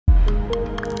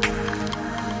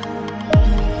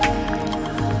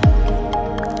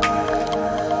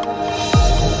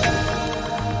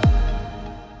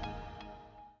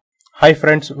Hi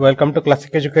friends, welcome to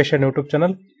classic education YouTube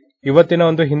channel. ಇವತ್ತಿನ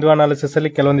ಒಂದು Hindu analysis ಅಲ್ಲಿ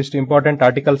ಕೆಲವೊಂದಿಷ್ಟು ಇಂಪಾರ್ಟೆಂಟ್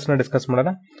ಆರ್ಟಿಕಲ್ಸ್ ನ ಡಿಸ್ಕಸ್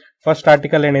ಮಾಡೋಣ. ಫಸ್ಟ್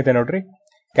ಆರ್ಟಿಕಲ್ ಏನಿದೆ ನೋಡ್ರಿ,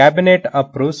 cabinet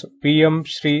approves PM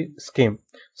Shri scheme.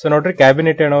 So ನೋಡ್ರಿ,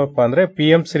 ಕ್ಯಾಬಿನೆಟ್ ಏನಪ್ಪ ಅಂದ್ರೆ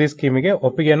ಪಿಎಂ ಶ್ರೀ ಸ್ಕೀಮಿಗೆ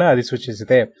ಒಪ್ಪಿಗೆಯನ್ನು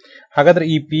ಅಧಿಸೂಚಿಸಿದೆ. ಹಾಗಾದ್ರೆ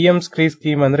ಈ ಪಿಎಂ ಶ್ರೀ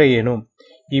ಸ್ಕೀಮ್ ಅಂದ್ರೆ ಏನು,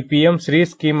 ಈ ಪಿಎಂ ಶ್ರೀ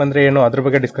ಸ್ಕೀಮ್ ಅಂದ್ರೆ ಏನು, ಅದ್ರ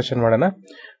ಬಗ್ಗೆ ಡಿಸ್ಕಷನ್ ಮಾಡೋಣ.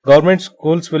 Government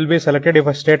schools will be selected if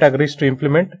a state agrees to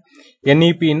implement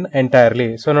NEP in entirely.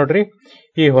 So ನೋಡ್ರಿ,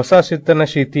 ಈ ಹೊಸ ಶಿಕ್ಷಣ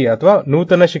ನೀತಿ ಅಥವಾ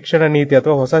ನೂತನ ಶಿಕ್ಷಣ ನೀತಿ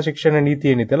ಅಥವಾ ಹೊಸ ಶಿಕ್ಷಣ ನೀತಿ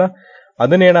ಏನಿದೆಯಲ್ಲ,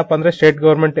 ಅದನ್ನ ಏನಪ್ಪಾ ಅಂದ್ರೆ ಸ್ಟೇಟ್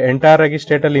ಗವರ್ಮೆಂಟ್ ಎಂಟೈರ್ ಆಗಿ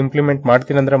ಸ್ಟೇಟ್ ಅಲ್ಲಿ ಇಂಪ್ಲಿಮೆಂಟ್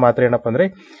ಮಾಡ್ತೀನಿ ಅಂದ್ರೆ ಮಾತ್ರ ಏನಪ್ಪಾ ಅಂದ್ರೆ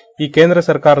ಈ ಕೇಂದ್ರ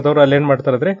ಸರ್ಕಾರದವರು ಅಲ್ಲೇನ್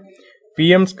ಮಾಡ್ತಾರೆ ಅಂದ್ರೆ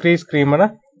ಪಿಎಂ ಶ್ರೀ ಸ್ಕೀಮ್ ಅನ್ನ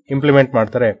ಇಂಪ್ಲಿಮೆಂಟ್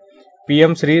ಮಾಡ್ತಾರೆ.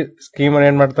 ಪಿಎಂ ಶ್ರೀ ಸ್ಕೀಮ್ ಅನ್ನ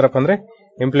ಏನ್ ಮಾಡ್ತಾರಪ್ಪ ಅಂದ್ರೆ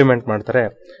ಇಂಪ್ಲಿಮೆಂಟ್ ಮಾಡ್ತಾರೆ.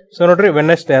 ಸೊ ನೋಡ್ರಿ,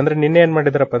 ವೆನ್ನೆಸ್ಡೇ ಅಂದ್ರೆ ನಿನ್ನೆ ಏನ್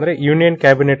ಮಾಡಿದಾರಪ್ಪ ಅಂದ್ರೆ ಯೂನಿಯನ್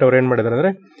ಕ್ಯಾಬಿನೆಟ್ ಅವ್ರು ಏನ್ ಮಾಡಿದಾರೆ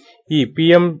ಅಂದ್ರೆ ಈ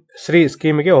ಪಿಎಂ ಶ್ರೀ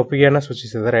ಸ್ಕೀಮ್ಗೆ ಒಪ್ಪಿಗೆಯನ್ನ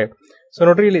ಸೂಚಿಸಿದ್ದಾರೆ. ಸೊ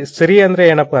ನೋಡ್ರಿ, ಇಲ್ಲಿ ಶ್ರೀ ಅಂದ್ರೆ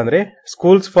ಏನಪ್ಪಾ ಅಂದ್ರೆ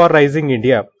schools for rising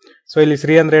India. So ಇಲ್ಲಿ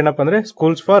ಶ್ರೀ ಅಂದ್ರೆ ಏನಪ್ಪಾ ಅಂದ್ರೆ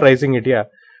schools for rising India.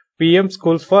 PM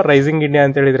schools for rising India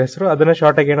ಅಂತ ಹೇಳಿದ್ರೆ ಹೆಸರು, ಅದನ್ನ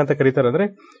ಶಾರ್ಟ್ ಆಗಿ ಏನಂತ ಕರೀತಾರೆ ಅಂದ್ರೆ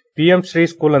ಪಿಎಂ ಶ್ರೀ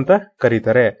ಸ್ಕೂಲ್ ಅಂತ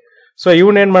ಕರೀತಾರೆ. ಸೊ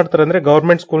ಇವನ್ ಏನ್ ಮಾಡ್ತಾರೆ ಅಂದ್ರೆ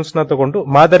ಗವರ್ಮೆಂಟ್ ಸ್ಕೂಲ್ಸ್ ನ ತಗೊಂಡು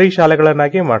ಮಾದರಿ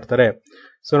ಶಾಲೆಗಳನ್ನಾಗಿ ಮಾಡ್ತಾರೆ.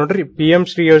 ಸೊ ನೋಡ್ರಿ, ಪಿಎಂ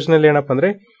ಶ್ರೀ ಯೋಜನೆಯಲ್ಲಿ ಏನಪ್ಪಾ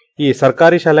ಅಂದ್ರೆ ಈ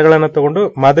ಸರ್ಕಾರಿ ಶಾಲೆಗಳನ್ನ ತಗೊಂಡು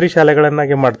ಮಾದರಿ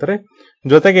ಶಾಲೆಗಳನ್ನಾಗಿ ಮಾಡ್ತಾರೆ.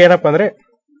 ಜೊತೆಗೆ ಏನಪ್ಪಾ ಅಂದ್ರೆ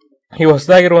ಈ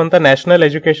ಹೊಸದಾಗಿರುವಂತ ನ್ಯಾಷನಲ್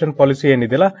ಎಜುಕೇಶನ್ ಪಾಲಿಸಿ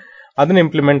ಏನಿದೆಯಲ್ಲ ಅದನ್ನ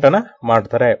ಇಂಪ್ಲಿಮೆಂಟ್ ಅನ್ನ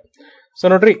ಮಾಡ್ತಾರೆ. ಸೊ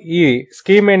ನೋಡ್ರಿ, ಈ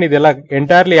ಸ್ಕೀಮ್ ಏನಿದೆಯಲ್ಲ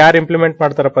ಎಂಟೈರ್ಲಿ ಯಾರು ಇಂಪ್ಲಿಮೆಂಟ್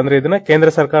ಮಾಡ್ತಾರಪ್ಪ ಅಂದ್ರೆ ಇದನ್ನ ಕೇಂದ್ರ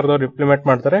ಸರ್ಕಾರದವ್ರು ಇಂಪ್ಲಿಮೆಂಟ್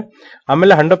ಮಾಡ್ತಾರೆ.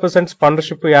 ಆಮೇಲೆ 100%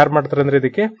 ಸ್ಪಾನ್ಸರ್ಶಿಪ್ ಯಾರು ಮಾಡ್ತಾರೆ ಅಂದ್ರೆ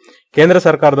ಇದಕ್ಕೆ ಕೇಂದ್ರ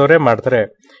ಸರ್ಕಾರದವರೇ ಮಾಡ್ತಾರೆ.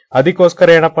 ಅದಕ್ಕೋಸ್ಕರ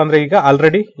ಏನಪ್ಪಾ ಅಂದ್ರೆ ಈಗ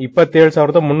ಆಲ್ರೆಡಿ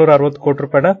 27,360 ಕೋಟಿ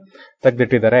ರೂಪಾಯಿನ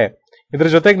ತೆಗೆದಿಟ್ಟಿದ್ದಾರೆ. ಇದ್ರ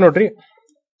ಜೊತೆಗೆ ನೋಡ್ರಿ,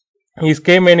 ಈ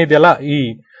ಸ್ಕೀಮ್ ಏನಿದೆಯಲ್ಲ ಈ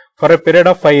for A period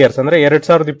of 5 years ಅಂದ್ರೆ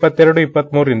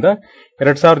 2022-23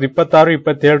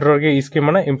 2026-27 ಈ ಸ್ಕೀಮ್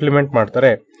ಅನ್ನ ಇಂಪ್ಲಿಮೆಂಟ್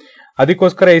ಮಾಡ್ತಾರೆ.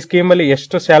 ಅದಕ್ಕೋಸ್ಕರ ಈ ಸ್ಕೀಮ್ ಅಲ್ಲಿ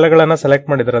ಎಷ್ಟು ಶಾಲೆಗಳನ್ನ ಸೆಲೆಕ್ಟ್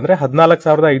ಮಾಡಿದ್ದಾರೆ ಅಂದ್ರೆ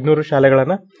 14,500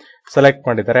 ಶಾಲೆಗಳನ್ನ ಸೆಲೆಕ್ಟ್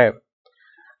ಮಾಡಿದ್ದಾರೆ.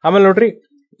 ಆಮೇಲೆ ನೋಡ್ರಿ,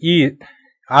 ಈ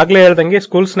ಆಗ್ಲೇ ಹೇಳ್ದಂಗೆ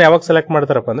ಸ್ಕೂಲ್ಸ್ ನ ಯಾವಾಗ ಸೆಲೆಕ್ಟ್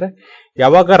ಮಾಡ್ತಾರಪ್ಪ ಅಂದ್ರೆ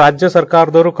ಯಾವಾಗ ರಾಜ್ಯ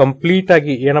ಸರ್ಕಾರದವರು ಕಂಪ್ಲೀಟ್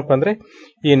ಆಗಿ ಏನಪ್ಪಾ ಅಂದ್ರೆ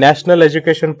ಈ ನ್ಯಾಷನಲ್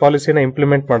ಎಜುಕೇಶನ್ ಪಾಲಿಸಿನ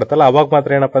ಇಂಪ್ಲಿಮೆಂಟ್ ಮಾಡುತ್ತಲ್ಲ, ಅವಾಗ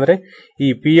ಮಾತ್ರ ಏನಪ್ಪಾ ಅಂದ್ರೆ ಈ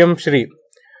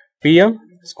ಪಿಎಂ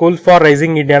ಸ್ಕೂಲ್ ಫಾರ್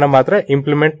ರೈಸಿಂಗ್ ಇಂಡಿಯಾನ ಮಾತ್ರ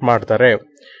ಇಂಪ್ಲಿಮೆಂಟ್ ಮಾಡ್ತಾರೆ.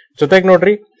 ಜೊತೆಗೆ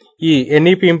ನೋಡ್ರಿ, ಈ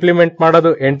ಎನ್ಇಪಿ ಇಂಪ್ಲಿಮೆಂಟ್ ಮಾಡೋದು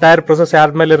ಎಂಟೈರ್ ಪ್ರೊಸೆಸ್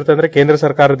ಯಾರ ಮೇಲೆ ಇರುತ್ತೆ ಅಂದ್ರೆ ಕೇಂದ್ರ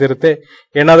ಸರ್ಕಾರದ ಇರುತ್ತೆ.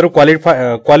 ಏನಾದ್ರೂ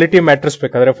ಕ್ವಾಲಿಟಿ ಮ್ಯಾಟ್ರಿಕ್ಸ್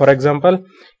ಬೇಕಾದ್ರೆ, ಫಾರ್ ಎಕ್ಸಾಂಪಲ್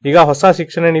ಈಗ ಹೊಸ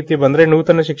ಶಿಕ್ಷಣ ನೀತಿ ಬಂದ್ರೆ,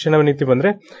 ನೂತನ ಶಿಕ್ಷಣ ನೀತಿ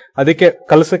ಬಂದ್ರೆ ಅದಕ್ಕೆ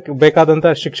ಕಲಿಸಕ್ ಬೇಕಾದಂತ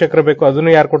ಶಿಕ್ಷಕರು ಬೇಕು,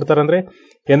 ಅದನ್ನು ಯಾರು ಕೊಡ್ತಾರೆ ಅಂದ್ರೆ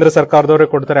ಕೇಂದ್ರ ಸರ್ಕಾರದವರೇ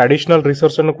ಕೊಡ್ತಾರೆ. ಅಡಿಷನಲ್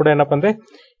ರಿಸೋರ್ಸ್ ಅನ್ನು ಕೂಡ ಏನಪ್ಪಾ ಅಂದ್ರೆ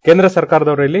ಕೇಂದ್ರ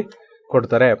ಸರ್ಕಾರದವರು ಇಲ್ಲಿ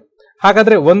ಕೊಡ್ತಾರೆ.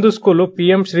 ಹಾಗಾದ್ರೆ ಒಂದು ಸ್ಕೂಲು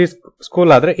ಪಿಎಂ ಶ್ರೀ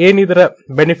ಸ್ಕೂಲ್ ಆದ್ರೆ ಏನಿದ್ರ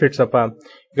ಬೆನಿಫಿಟ್ಸ್ ಅಪ್ಪ?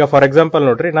 ಈಗ ಫಾರ್ ಎಕ್ಸಾಂಪಲ್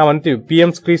ನೋಡ್ರಿ, ನಾವ್ ಅಂತೀವಿ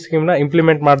ಪಿಎಂ ಶ್ರೀ ಸ್ಕೀಮ್ ನ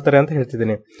ಇಂಪ್ಲಿಮೆಂಟ್ ಮಾಡ್ತಾರೆ ಅಂತ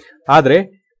ಹೇಳ್ತಿದ್ದೀನಿ. ಆದ್ರೆ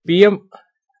ಪಿಎಂ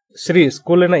ಶ್ರೀ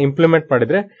ಸ್ಕೂಲಿನ ಇಂಪ್ಲಿಮೆಂಟ್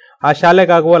ಮಾಡಿದ್ರೆ ಆ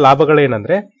ಶಾಲೆಗಾಗುವ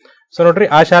ಲಾಭಗಳೇನಂದ್ರೆ, ಸೊ ನೋಡ್ರಿ,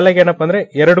 ಆ ಶಾಲೆಗೆ ಏನಪ್ಪಾ ಅಂದ್ರೆ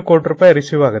 2 ಕೋಟಿ ರೂಪಾಯಿ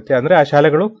ರಿಸೀವ್ ಆಗುತ್ತೆ. ಅಂದ್ರೆ ಆ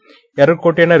ಶಾಲೆಗಳು 2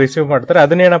 ಕೋಟಿಯನ್ನ ರಿಸೀವ್ ಮಾಡ್ತಾರೆ.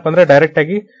 ಅದನ್ನೇನಪ್ಪ ಅಂದ್ರೆ ಡೈರೆಕ್ಟ್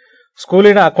ಆಗಿ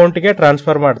ಸ್ಕೂಲಿನ ಅಕೌಂಟ್ಗೆ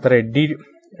ಟ್ರಾನ್ಸ್ಫರ್ ಮಾಡ್ತಾರೆ.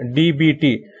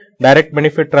 ಡಿಬಿಟಿ ಡೈರೆಕ್ಟ್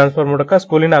ಬೆನಿಫಿಟ್ ಟ್ರಾನ್ಸ್ಫರ್ ಮೂಲಕ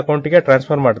ಸ್ಕೂಲಿನ ಅಕೌಂಟ್ಗೆ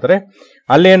ಟ್ರಾನ್ಸ್ಫರ್ ಮಾಡ್ತಾರೆ.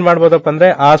 ಅಲ್ಲಿ ಏನ್ ಮಾಡ್ಬೋದಪ್ಪ ಅಂದ್ರೆ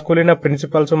ಆ ಸ್ಕೂಲಿನ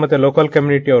ಪ್ರಿನ್ಸಿಪಾಲ್ಸ್ ಮತ್ತೆ ಲೋಕಲ್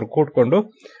ಕಮ್ಯುನಿಟಿ ಅವರು ಕೂಡ್ಕೊಂಡು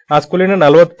ಆ ಸ್ಕೂಲಿನ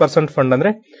 40% ಫಂಡ್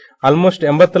ಅಂದ್ರೆ ಆಲ್ಮೋಸ್ಟ್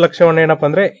 80 ಲಕ್ಷವನ್ನ ಏನಪ್ಪಾ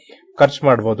ಅಂದ್ರೆ ಖರ್ಚು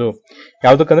ಮಾಡಬಹುದು.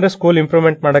 ಯಾವ್ದಕ್ಕಂದ್ರೆ ಸ್ಕೂಲ್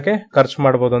ಇಂಪ್ರೂವ್ಮೆಂಟ್ ಮಾಡಕ್ಕೆ ಖರ್ಚು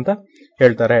ಮಾಡಬಹುದು ಅಂತ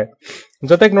ಹೇಳ್ತಾರೆ.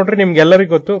 ಜೊತೆಗೆ ನೋಡ್ರಿ,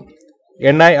 ನಿಮ್ಗೆಲ್ಲರಿಗೂ ಗೊತ್ತು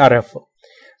NIRF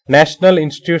national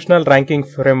institutional ranking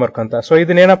framework ಅಂತ. ಸೊ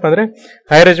ಇದನ್ನೇನಪ್ಪ ಅಂದ್ರೆ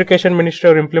ಹೈಯರ್ ಎಜುಕೇಶನ್ ಮಿನಿಸ್ಟ್ರಿ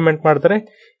ಅವರು ಇಂಪ್ಲಿಮೆಂಟ್ ಮಾಡ್ತಾರೆ.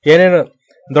 ಏನೇನು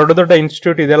ದೊಡ್ಡ ದೊಡ್ಡ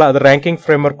ಇನ್ಸ್ಟಿಟ್ಯೂಟ್ ಇದೆಯಲ್ಲ ಅದ್ರ ರ್ಯಾಂಕಿಂಗ್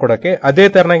ಫ್ರೇಮ್ವರ್ಕ್ ಕೊಡಕ್ಕೆ. ಅದೇ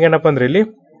ತರನಾಗಿ ಏನಪ್ಪಾ ಅಂದ್ರೆ ಇಲ್ಲಿ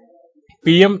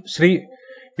ಪಿಎಂ ಶ್ರೀ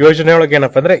ಯೋಜನೆ ಒಳಗೆ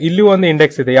ಏನಪ್ಪಾ ಅಂದ್ರೆ ಇಲ್ಲಿ ಒಂದು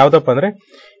ಇಂಡೆಕ್ಸ್ ಇದೆ. ಯಾವ್ದಪ್ಪ ಅಂದ್ರೆ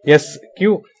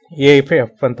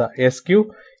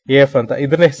SQAF ಅಂತ.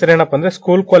 ಇದ್ರ ಹೆಸರೇನಪ್ಪ ಅಂದ್ರೆ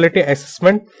ಸ್ಕೂಲ್ ಕ್ವಾಲಿಟಿ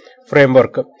ಅಸೆಸ್ಮೆಂಟ್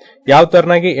ಫ್ರೇಮ್ವರ್ಕ್. ಯಾವ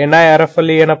ತರನಾಗಿ NIRF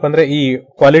ಅಲ್ಲಿ ಏನಪ್ಪಾ ಅಂದ್ರೆ ಈ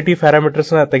ಕ್ವಾಲಿಟಿ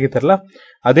ಪ್ಯಾರಾಮೀಟರ್ಸ್ ನ ತೆಗಿತಾರಲ್ಲ,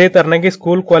 ಅದೇ ತರನಾಗಿ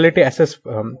ಸ್ಕೂಲ್ ಕ್ವಾಲಿಟಿ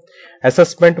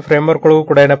ಅಸೆಸ್ಮೆಂಟ್ ಫ್ರೇಮ್ವರ್ಕ್ ಒಳಗೂ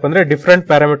ಕೂಡ ಏನಪ್ಪಾ ಅಂದ್ರೆ ಡಿಫ್ರೆಂಟ್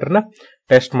ಪ್ಯಾರಾಮೀಟರ್ ನ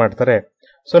ಟೆಸ್ಟ್ ಮಾಡ್ತಾರೆ.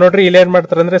 ಸೊ ನೋಡ್ರಿ, ಇಲ್ಲಿ ಏನ್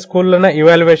ಮಾಡ್ತಾರೆ ಅಂದ್ರೆ ಸ್ಕೂಲ್ ನ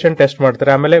ಇವ್ಯಾಲ್ಯೂಯೇಷನ್ ಟೆಸ್ಟ್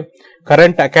ಮಾಡ್ತಾರೆ. ಆಮೇಲೆ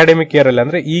ಕರೆಂಟ್ ಅಕಾಡೆಮಿಕ್ ಇಯರ್ ಅಲ್ಲಿ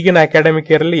ಅಂದ್ರೆ ಈಗಿನ ಅಕಾಡೆಮಿಕ್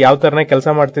ಇಯರ್ ಅಲ್ಲಿ ಯಾವ ತರನ ಕೆಲಸ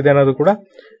ಮಾಡ್ತಿದೆ ಅನ್ನೋದು ಕೂಡ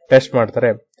ಟೆಸ್ಟ್ ಮಾಡ್ತಾರೆ.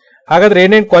 ಹಾಗಾದ್ರೆ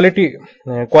ಏನೇನ್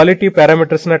ಕ್ವಾಲಿಟಿ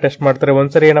ಪ್ಯಾರಾಮೀಟರ್ಸ್ ನ ಟೆಸ್ಟ್ ಮಾಡ್ತಾರೆ?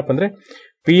 ಒಂದ್ಸರಿ ಏನಪ್ಪಾ ಅಂದ್ರೆ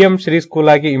ಪಿಎಂ ಶ್ರೀ ಸ್ಕೂಲ್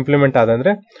ಆಗಿ ಇಂಪ್ಲಿಮೆಂಟ್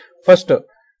ಆದಂದ್ರೆ ಫಸ್ಟ್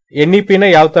NEP ನ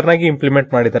ಯಾವ ತರನಾಗಿ ಇಂಪ್ಲಿಮೆಂಟ್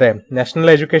ಮಾಡಿದ್ದಾರೆ,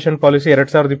 ನ್ಯಾಷನಲ್ ಎಜುಕೇಶನ್ ಪಾಲಿಸಿ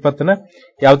 2020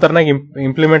 ಯಾವ ತರನಾಗಿ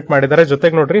ಇಂಪ್ಲಿಮೆಂಟ್ ಮಾಡಿದ್ದಾರೆ.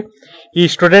 ಜೊತೆಗೆ ನೋಡ್ರಿ, ಈ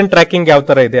ಸ್ಟೂಡೆಂಟ್ ಟ್ರ್ಯಾಕಿಂಗ್ ಯಾವ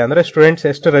ತರ ಇದೆ ಅಂದ್ರೆ ಸ್ಟೂಡೆಂಟ್ಸ್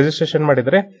ಎಷ್ಟು ರಿಜಿಸ್ಟ್ರೇಷನ್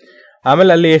ಮಾಡಿದ್ದಾರೆ,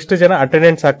 ಆಮೇಲೆ ಅಲ್ಲಿ ಎಷ್ಟು ಜನ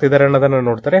ಅಟೆಂಡೆನ್ಸ್ ಆಗ್ತಿದ್ದಾರೆ ಅನ್ನೋದನ್ನ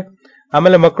ನೋಡ್ತಾರೆ.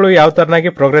 ಆಮೇಲೆ ಮಕ್ಕಳು ಯಾವ ತರನಾಗಿ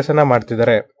ಪ್ರೋಗ್ರೆಸ್ ಅನ್ನ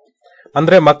ಮಾಡ್ತಿದ್ದಾರೆ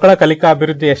ಅಂದ್ರೆ ಮಕ್ಕಳ ಕಲಿಕಾ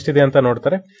ಅಭಿವೃದ್ಧಿ ಎಷ್ಟಿದೆ ಅಂತ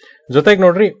ನೋಡ್ತಾರೆ. ಜೊತೆಗೆ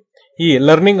ನೋಡ್ರಿ, ಈ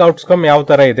ಲರ್ನಿಂಗ್ ಔಟ್ಕಮ್ ಯಾವ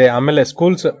ತರ ಇದೆ, ಆಮೇಲೆ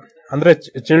ಸ್ಕೂಲ್ಸ್ ಅಂದ್ರೆ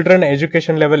ಚಿಲ್ಡ್ರನ್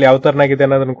ಎಜುಕೇಶನ್ ಲೆವೆಲ್ ಯಾವ ತರನಾಗಿದೆ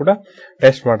ಅನ್ನೋದನ್ನು ಕೂಡ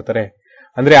ಟೆಸ್ಟ್ ಮಾಡ್ತಾರೆ.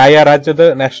 ಅಂದ್ರೆ ಆಯಾ ರಾಜ್ಯದ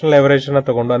ನ್ಯಾಷನಲ್ ಅವರೇಜ್ ಅನ್ನ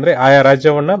ತಗೊಂಡು ಅಂದ್ರೆ ಆಯಾ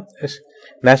ರಾಜ್ಯವನ್ನ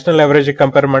ನ್ಯಾಷನಲ್ ಅವರೇಜ್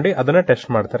ಕಂಪೇರ್ ಮಾಡಿ ಅದನ್ನ ಟೆಸ್ಟ್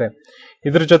ಮಾಡ್ತಾರೆ.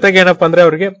 ಇದ್ರ ಜೊತೆಗೆ ಏನಪ್ಪಾ ಅಂದ್ರೆ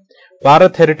ಅವ್ರಿಗೆ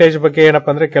ಭಾರತ್ ಹೆರಿಟೇಜ್ ಬಗ್ಗೆ ಏನಪ್ಪಾ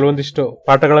ಅಂದ್ರೆ ಕೆಲವೊಂದಿಷ್ಟು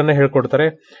ಪಾಠಗಳನ್ನ ಹೇಳ್ಕೊಡ್ತಾರೆ.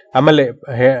 ಆಮೇಲೆ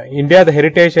ಇಂಡಿಯಾದ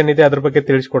ಹೆರಿಟೇಜ್ ಏನಿದೆ ಅದ್ರ ಬಗ್ಗೆ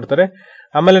ತಿಳಿಸ್ಕೊಡ್ತಾರೆ.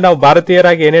 ಆಮೇಲೆ ನಾವು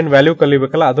ಭಾರತೀಯರಾಗಿ ಏನೇನ್ ವ್ಯಾಲ್ಯೂ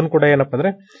ಕಲಿಬೇಕಲ್ಲ ಅದನ್ನ ಕೂಡ ಏನಪ್ಪಾ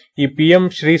ಅಂದ್ರೆ ಈ PM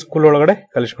ಶ್ರೀ ಸ್ಕೂಲ್ ಒಳಗಡೆ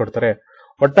ಕಲಿಸ್ಕೊಡ್ತಾರೆ.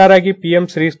 ಒಟ್ಟಾರಾಗಿ PM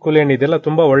ಶ್ರೀ ಸ್ಕೂಲ್ ಏನಿದೆಯಲ್ಲ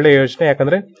ತುಂಬಾ ಒಳ್ಳೆ ಯೋಜನೆ.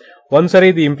 ಯಾಕಂದ್ರೆ ಒಂದ್ಸರಿ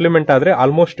ಇದು ಇಂಪ್ಲಿಮೆಂಟ್ ಆದ್ರೆ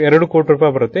ಆಲ್ಮೋಸ್ಟ್ 2 ಕೋಟಿ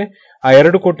ರೂಪಾಯಿ ಬರುತ್ತೆ. ಆ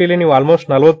 2 ಕೋಟಿಲಿ ನೀವು ಆಲ್ಮೋಸ್ಟ್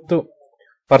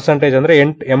 40% ಅಂದ್ರೆ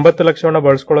 80 ಲಕ್ಷವನ್ನ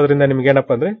ಬಳಸ್ಕೊಳ್ಳೋದ್ರಿಂದ ನಿಮ್ಗೆ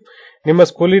ಏನಪ್ಪಾ ಅಂದ್ರೆ ನಿಮ್ಮ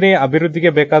ಸ್ಕೂಲಿನ ಅಭಿವೃದ್ಧಿಗೆ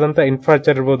ಬೇಕಾದಂತ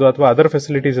ಇನ್ಫ್ರಾಸ್ಟ್ರಕ್ಚರ್ ಇರ್ಬೋದು ಅಥವಾ ಅದರ್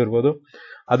ಫೆಸಿಲಿಟೀಸ್ ಇರ್ಬೋದು,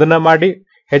 ಅದನ್ನ ಮಾಡಿ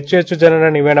ಹೆಚ್ಚು ಜನನ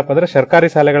ನೀವೇನಪ್ಪ ಅಂದ್ರೆ ಸರ್ಕಾರಿ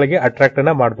ಶಾಲೆಗಳಿಗೆ ಅಟ್ರಾಕ್ಟ್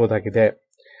ಅನ್ನ ಮಾಡಬಹುದಾಗಿದೆ.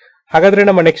 ಹಾಗಾದ್ರೆ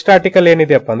ನಮ್ಮ ನೆಕ್ಸ್ಟ್ ಆರ್ಟಿಕಲ್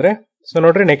ಏನಿದೆಯಪ್ಪ ಅಂದ್ರೆ, ಸೊ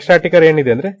ನೋಡ್ರಿ ನೆಕ್ಸ್ಟ್ ಆರ್ಟಿಕಲ್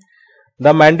ಏನಿದೆ ಅಂದ್ರೆ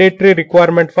the mandatory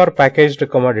requirement for packaged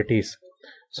commodities.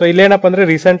 So ಇಲ್ಲೇನಪ್ಪ ಅಂದ್ರೆ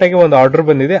ರೀಸೆಂಟ್ ಆಗಿ ಒಂದು ಆರ್ಡರ್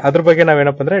ಬಂದಿದೆ, ಅದ್ರ ಬಗ್ಗೆ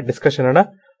ನಾವೇನಪ್ಪ ಅಂದ್ರೆ ಡಿಸ್ಕಷನ್ ಅನ್ನ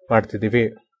ಮಾಡ್ತಿದೀವಿ.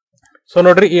 ಸೊ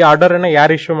ನೋಡ್ರಿ ಈ ಆರ್ಡರ್ ಅನ್ನ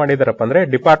ಯಾರು ಇಶ್ಯೂ ಮಾಡಿದಾರಪ್ಪ ಅಂದ್ರೆ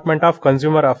ಡಿಪಾರ್ಟ್ಮೆಂಟ್ ಆಫ್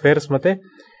ಕನ್ಸ್ಯೂಮರ್ ಅಫೇರ್ಸ್ ಮತ್ತೆ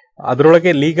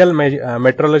ಅದರೊಳಗೆ ಲೀಗಲ್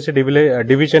ಮೆಟ್ರಾಲಜಿ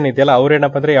ಡಿವಿಷನ್ ಇದೆಯಲ್ಲ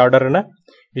ಅವ್ರೇನಪ್ಪ ಅಂದ್ರೆ ಈ ಆರ್ಡರ್ ಅನ್ನ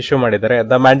ಇಶ್ಯೂ ಮಾಡಿದ್ದಾರೆ.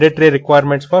 The mandatory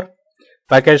requirements for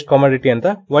package commodity ಅಂತ.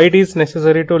 Why it is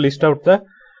necessary to list out the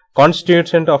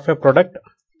constitution of A product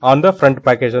on the front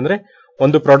package. ಅಂದ್ರೆ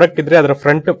ಒಂದು ಪ್ರಾಡಕ್ಟ್ ಇದ್ರೆ ಅದರ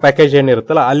ಫ್ರಂಟ್ ಪ್ಯಾಕೇಜ್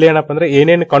ಏನಿರುತ್ತಲ್ಲ ಅಲ್ಲಿ ಏನಪ್ಪ ಅಂದ್ರೆ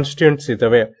ಏನೇನು ಕಾನ್ಸ್ಟಿಟ್ಯೂಯೆಂಟ್ಸ್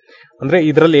ಇದಾವೆ ಅಂದ್ರೆ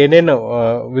ಇದರಲ್ಲಿ ಏನೇನು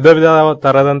ವಿಧ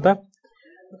ತರದಂತ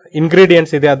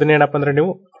ಇಂಗ್ರೀಡಿಯೆಂಟ್ಸ್ ಇದೆ ಅದನ್ನೇನಪ್ಪ ಅಂದ್ರೆ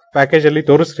ನೀವು ಪ್ಯಾಕೇಜ್ ಅಲ್ಲಿ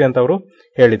ತೋರಿಸ್ರಿ ಅಂತ ಅವರು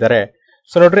ಹೇಳಿದ್ದಾರೆ.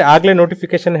 ಸೊ ನೋಡ್ರಿ ಆಗ್ಲೇ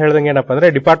ನೋಟಿಫಿಕೇಶನ್ ಹೇಳ್ದಂಗೆ ಏನಪ್ಪ ಅಂದ್ರೆ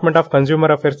department of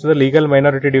consumer affairs legal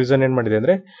minority division ಏನ್ ಮಾಡಿದೆ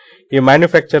ಅಂದ್ರೆ ಈ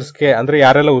ಮ್ಯಾನುಫ್ಯಾಕ್ಚರ್ಸ್ಗೆ ಅಂದ್ರೆ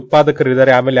ಯಾರೆಲ್ಲ ಉತ್ಪಾದಕರು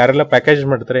ಇದಾರೆ ಆಮೇಲೆ ಯಾರೆಲ್ಲ ಪ್ಯಾಕೇಜ್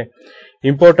ಮಾಡ್ತಾರೆ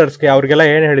ಇಂಪೋರ್ಟರ್ಸ್ಗೆ ಅವ್ರಿಗೆಲ್ಲ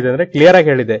ಏನ್ ಹೇಳಿದೆ ಅಂದ್ರೆ ಕ್ಲಿಯರ್ ಆಗಿ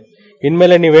ಹೇಳಿದೆ,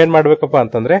 ಇನ್ಮೇಲೆ ನೀವೇನ್ ಮಾಡ್ಬೇಕಪ್ಪ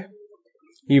ಅಂತಂದ್ರೆ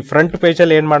ಈ ಫ್ರಂಟ್ ಪೇಜ್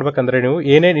ಅಲ್ಲಿ ಏನ್ ಮಾಡ್ಬೇಕಂದ್ರೆ ನೀವು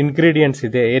ಏನೇನ್ ಇಂಗ್ರೀಡಿಯೆಂಟ್ಸ್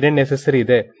ಇದೆ, ಏನೇನ್ ನೆಸೆಸರಿ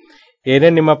ಇದೆ,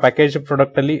 ಏನೇನ್ ನಿಮ್ಮ ಪ್ಯಾಕೇಜ್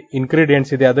ಪ್ರಾಡಕ್ಟ್ ಅಲ್ಲಿ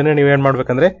ಇಂಗ್ರೀಡಿಯೆಂಟ್ಸ್ ಇದೆ ಅದನ್ನ ನೀವೇನ್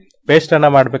ಮಾಡ್ಬೇಕಂದ್ರೆ ಪೇಸ್ಟ್ ಅನ್ನ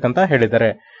ಮಾಡ್ಬೇಕಂತ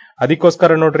ಹೇಳಿದ್ದಾರೆ.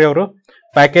 ಅದಕ್ಕೋಸ್ಕರ ನೋಡ್ರಿ ಅವರು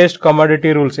ಪ್ಯಾಕೇಜ್ ಕಮಾಡಿಟಿ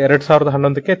ರೂಲ್ಸ್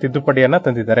 2011ಕ್ಕೆ ತಿದ್ದುಪಡಿಯನ್ನ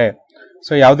ತಂದಿದ್ದಾರೆ.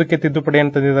 ಸೊ ಯಾವ್ದಕ್ಕೆ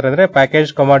ತಿದ್ದುಪಡಿಯನ್ನು ತಂದಿದ್ದಾರೆ ಅಂದ್ರೆ ಪ್ಯಾಕೇಜ್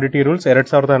ಕಮಾಡಿಟಿ ರೂಲ್ಸ್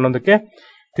 2011ಕ್ಕೆ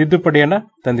ತಿದ್ದುಪಡಿಯನ್ನ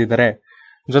ತಂದಿದ್ದಾರೆ.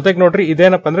 ಜೊತೆಗೆ ನೋಡ್ರಿ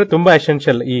ಇದೇನಪ್ಪ ಅಂದ್ರೆ ತುಂಬಾ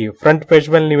ಎಸೆನ್ಷಿಯಲ್. ಈ ಫ್ರಂಟ್ ಪೇಜ್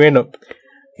ಮೇಲೆ ನೀವೇನು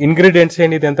ಇಂಗ್ರೀಡಿಯೆಂಟ್ಸ್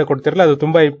ಏನಿದೆ ಅಂತ ಕೊಡ್ತಿರಲ್ಲ ಅದು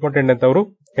ತುಂಬಾ ಇಂಪಾರ್ಟೆಂಟ್ ಅಂತ ಅವರು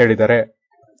ಹೇಳಿದ್ದಾರೆ.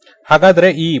 ಹಾಗಾದ್ರೆ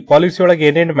ಈ ಪಾಲಿಸಿ ಒಳಗೆ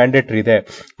ಏನೇನು ಮ್ಯಾಂಡೇಟರಿ ಇದೆ,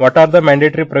 what are the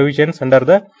mandatory provisions under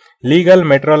the legal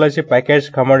metrology package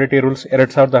commodity rules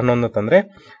 2011 ಅಂತಂದ್ರೆ,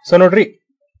 ಸೊ ನೋಡ್ರಿ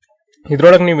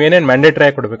ಇದ್ರೊಳಗೆ ನೀವು ಏನೇನು ಮ್ಯಾಂಡೇಟರಿ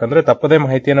ಆಗಿ ಕೊಡ್ಬೇಕಂದ್ರೆ ತಪ್ಪದೇ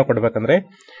ಮಾಹಿತಿಯನ್ನು ಕೊಡ್ಬೇಕಂದ್ರೆ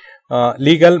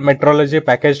legal metrology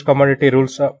package commodity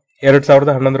rules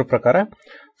 2011 ಪ್ರಕಾರ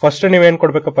ಫಸ್ಟ್ ನೀವೇನ್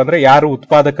ಕೊಡ್ಬೇಕಪ್ಪ ಅಂದ್ರೆ ಯಾರು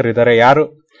ಉತ್ಪಾದಕರಿದ್ದಾರೆ, ಯಾರು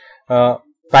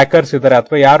ಪ್ಯಾಕರ್ಸ್ ಇದ್ದಾರೆ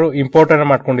ಅಥವಾ ಯಾರು ಇಂಪೋರ್ಟ್ ಅನ್ನ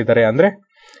ಮಾಡ್ಕೊಂಡಿದ್ದಾರೆ ಅಂದ್ರೆ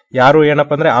ಯಾರು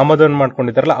ಏನಪ್ಪಾ ಅಂದ್ರೆ ಆಮದನ್ನು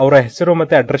ಮಾಡ್ಕೊಂಡಿದ್ದಾರಲ್ಲ ಅವರ ಹೆಸರು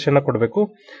ಮತ್ತೆ ಅಡ್ರೆಸ್ ಅನ್ನ ಕೊಡಬೇಕು.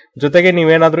 ಜೊತೆಗೆ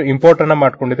ನೀವೇನಾದ್ರೂ ಇಂಪೋರ್ಟ್ ಅನ್ನ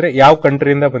ಮಾಡ್ಕೊಂಡಿದ್ರೆ ಯಾವ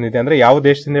ಕಂಟ್ರಿಯಿಂದ ಬಂದಿದೆ ಅಂದ್ರೆ ಯಾವ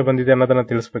ದೇಶದಿಂದ ಬಂದಿದೆ ಅನ್ನೋದನ್ನ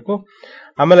ತಿಳಿಸ್ಬೇಕು.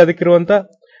 ಆಮೇಲೆ ಅದಕ್ಕಿರುವಂತ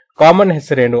ಕಾಮನ್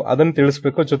ಹೆಸರೇನು ಅದನ್ನ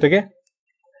ತಿಳಿಸ್ಬೇಕು. ಜೊತೆಗೆ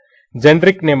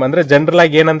ಜನರಿಕ್ ನೇಮ್ ಅಂದ್ರೆ ಜನರಲ್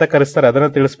ಆಗಿ ಏನಂತ ಕರೆಸ್ತಾರೆ ಅದನ್ನ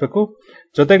ತಿಳಿಸ್ಬೇಕು.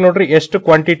 ಜೊತೆಗೆ ನೋಡ್ರಿ ಎಷ್ಟು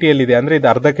ಕ್ವಾಂಟಿಟಿಯಲ್ಲಿ ಇದೆ ಅಂದ್ರೆ ಇದು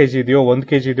ಅರ್ಧ ಕೆಜಿ ಇದೆಯೋ 1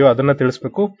 ಕೆಜಿ ಇದೆಯೋ ಅದನ್ನ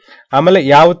ತಿಳಿಸ್ಬೇಕು. ಆಮೇಲೆ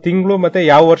ಯಾವ ತಿಂಗಳು ಮತ್ತೆ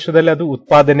ಯಾವ ವರ್ಷದಲ್ಲಿ ಅದು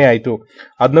ಉತ್ಪಾದನೆ ಆಯ್ತು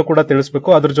ಅದನ್ನು ಕೂಡ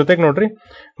ತಿಳಿಸ್ಬೇಕು. ಅದ್ರ ಜೊತೆಗೆ ನೋಡ್ರಿ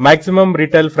ಮ್ಯಾಕ್ಸಿಮಮ್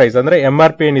ರಿಟೇಲ್ ಪ್ರೈಸ್ ಅಂದ್ರೆ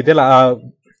MRP ಏನಿದೆಯಲ್ಲ ಆ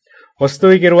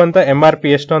ವಸ್ತುವಿಗಿರುವಂತ MRP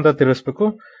ಎಷ್ಟು ಅಂತ ತಿಳಿಸ್ಬೇಕು.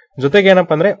 ಜೊತೆಗೆ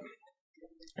ಏನಪ್ಪಾ ಅಂದ್ರೆ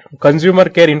ಕನ್ಸ್ಯೂಮರ್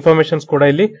ಕೇರ್ ಇನ್ಫಾರ್ಮೇಶನ್ಸ್ ಕೂಡ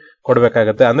ಇಲ್ಲಿ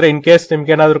ಕೊಡಬೇಕಾಗುತ್ತೆ. ಅಂದ್ರೆ ಇನ್ ಕೇಸ್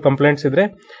ನಿಮ್ಗೆ ಏನಾದ್ರು ಕಂಪ್ಲೇಂಟ್ಸ್ ಇದ್ರೆ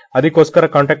ಅದಕ್ಕೋಸ್ಕರ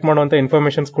ಕಾಂಟ್ಯಾಕ್ಟ್ ಮಾಡುವಂತ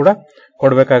ಇನ್ಫಾರ್ಮೇಶನ್ಸ್ ಕೂಡ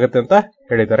ಕೊಡಬೇಕಾಗುತ್ತೆ ಅಂತ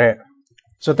ಹೇಳಿದ್ದಾರೆ.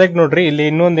 ಜೊತೆಗೆ ನೋಡ್ರಿ ಇಲ್ಲಿ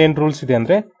ಇನ್ನೊಂದು ಏನ್ ರೂಲ್ಸ್ ಇದೆ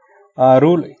ಅಂದ್ರೆ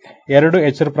ರೂಲ್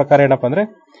 2H ಪ್ರಕಾರ ಏನಪ್ಪಾ ಅಂದ್ರೆ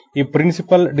ಈ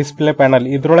ಪ್ರಿನ್ಸಿಪಲ್ ಡಿಸ್ಪ್ಲೇ ಪ್ಯಾನಲ್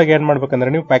ಇದ್ರೊಳಗೆ ಏನ್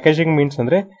ಮಾಡ್ಬೇಕಂದ್ರೆ ನೀವು ಪ್ಯಾಕೇಜಿಂಗ್ ಮೀನ್ಸ್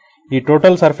ಅಂದ್ರೆ ಈ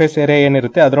ಟೋಟಲ್ ಸರ್ಫೇಸ್ ಏರಿಯಾ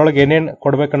ಏನಿರುತ್ತೆ ಅದರೊಳಗೆ ಏನೇನ್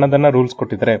ಕೊಡ್ಬೇಕನ್ನೋದನ್ನ ರೂಲ್ಸ್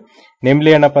ಕೊಟ್ಟಿದ್ದಾರೆ. ನೇಮ್ಲಿ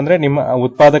ಏನಪ್ಪಾ ಅಂದ್ರೆ ನಿಮ್ಮ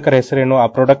ಉತ್ಪಾದಕರ ಹೆಸರೇನು, ಆ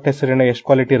ಪ್ರಾಡಕ್ಟ್ ಹೆಸರೇನು, ಎಷ್ಟು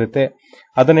ಕ್ವಾಲಿಟಿ ಇರುತ್ತೆ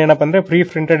ಅದನ್ನ ಏನಪ್ಪಾ ಅಂದ್ರೆ ಪ್ರೀ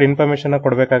ಪ್ರಿಂಟೆಡ್ ಇನ್ಫಾರ್ಮೇಶನ್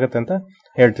ಕೊಡಬೇಕಾಗತ್ತೆ ಅಂತ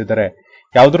ಹೇಳ್ತಿದ್ದಾರೆ.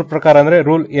 ಯಾವ್ದ್ರ ಪ್ರಕಾರ ಅಂದ್ರೆ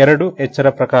ರೂಲ್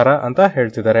 2H ಪ್ರಕಾರ ಅಂತ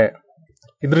ಹೇಳ್ತಿದ್ದಾರೆ.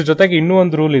 ಇದ್ರ ಜೊತೆಗೆ ಇನ್ನೂ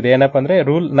ಒಂದು ರೂಲ್ ಇದೆ, ಏನಪ್ಪಾ ಅಂದ್ರೆ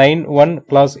ರೂಲ್ 9(1)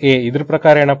 ಕ್ಲಾಸ್ A. ಇದ್ರ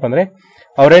ಪ್ರಕಾರ ಏನಪ್ಪಾ ಅಂದ್ರೆ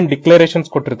ಅವ್ರೇನ್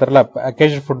ಡಿಕ್ಲರೇಷನ್ಸ್ ಕೊಟ್ಟಿರ್ತಾರಲ್ಲ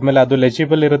ಪ್ಯಾಕೇಜ್ ಫುಡ್ ಮೇಲೆ ಅದು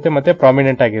ಲೆಜಿಬಲ್ ಇರುತ್ತೆ ಮತ್ತೆ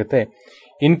ಪ್ರಾಮಿನೆಂಟ್ ಆಗಿರುತ್ತೆ.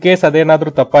 ಇನ್ ಕೇಸ್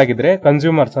ಅದೇನಾದ್ರೂ ತಪ್ಪಾಗಿದ್ರೆ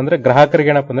ಕನ್ಸ್ಯೂಮರ್ಸ್ ಅಂದ್ರೆ ಗ್ರಾಹಕರಿಗೆ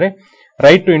ಏನಪ್ಪಾ ಅಂದ್ರೆ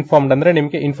ರೈಟ್ ಟು ಇನ್ಫಾರ್ಮ್ಡ್ ಅಂದ್ರೆ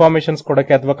ನಿಮ್ಗೆ ಇನ್ಫಾರ್ಮೇಶನ್ಸ್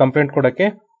ಕೊಡಕ್ಕೆ ಅಥವಾ ಕಂಪ್ಲೇಂಟ್ ಕೊಡಕ್ಕೆ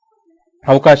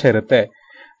ಅವಕಾಶ ಇರುತ್ತೆ.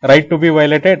 Right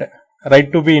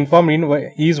to be informed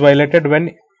is violated when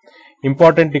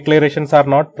important declarations R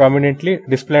not ಪ್ರಾಮಿನೆಂಟ್ಲಿ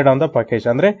displayed on the package.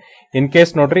 ಅಂದ್ರೆ ಇನ್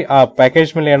ಕೇಸ್ ನೋಡ್ರಿ ಆ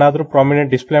ಪ್ಯಾಕೇಜ್ ಮೇಲೆ ಏನಾದ್ರೂ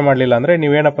ಪ್ರಾಮಿನೆಂಟ್ ಡಿಸ್ಪ್ಲೇ ಮಾಡಲಿಲ್ಲ ಅಂದ್ರೆ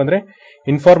ನೀವೇನಪ್ಪ ಅಂದ್ರೆ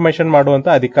ಇನ್ಫಾರ್ಮೇಶನ್ ಮಾಡುವಂತ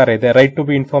ಅಧಿಕಾರ ಇದೆ, ರೈಟ್ ಟು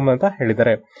ಬಿ ಇನ್ಫಾರ್ಮ್ ಅಂತ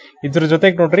ಹೇಳಿದ್ದಾರೆ. ಇದ್ರ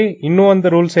ಜೊತೆಗೆ ನೋಡ್ರಿ ಇನ್ನೂ ಒಂದು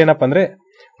ರೂಲ್ಸ್ ಏನಪ್ಪಾ ಅಂದ್ರೆ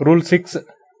ರೂಲ್ 6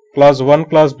 ಕ್ಲಾಸ್ 1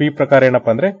 ಕ್ಲಾಸ್ B ಪ್ರಕಾರ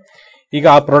ಏನಪ್ಪಾ ಅಂದ್ರೆ ಈಗ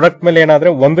ಆ ಪ್ರಾಡಕ್ಟ್ ಮೇಲೆ ಏನಾದ್ರೆ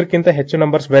ಒಂದಕ್ಕಿಂತ ಹೆಚ್ಚು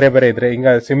ನಂಬರ್ಸ್ ಬೇರೆ ಬೇರೆ ಇದ್ರೆ, ಈಗ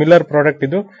ಸಿಮಿಲರ್ ಪ್ರಾಡಕ್ಟ್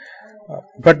ಇದು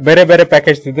ಬಟ್ ಬೇರೆ ಬೇರೆ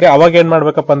ಪ್ಯಾಕೇಜ್ ಇದ್ರೆ ಅವಾಗ ಏನ್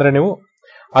ಮಾಡ್ಬೇಕಪ್ಪ ಅಂದ್ರೆ ನೀವು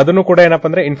ಅದನ್ನು ಕೂಡ ಏನಪ್ಪಾ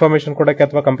ಅಂದ್ರೆ ಇನ್ಫಾರ್ಮೇಶನ್ ಕೊಡಕ್ಕೆ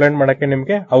ಅಥವಾ ಕಂಪ್ಲೇಂಟ್ ಮಾಡಕ್ಕೆ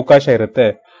ನಿಮ್ಗೆ ಅವಕಾಶ ಇರುತ್ತೆ.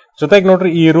 ಜೊತೆಗೆ ನೋಡ್ರಿ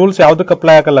ಈ ರೂಲ್ಸ್ ಯಾವ್ದಕ್ಕೆ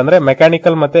ಅಪ್ಲೈ ಆಗಲ್ಲ ಅಂದ್ರೆ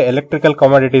ಮೆಕ್ಯಾನಿಕಲ್ ಮತ್ತೆ ಎಲೆಕ್ಟ್ರಿಕಲ್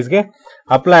ಕಮಾಡಿಟೀಸ್ಗೆ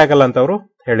ಅಪ್ಲೈ ಆಗಲ್ಲ ಅಂತ ಅವರು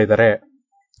ಹೇಳಿದ್ದಾರೆ.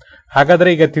 ಹಾಗಾದ್ರೆ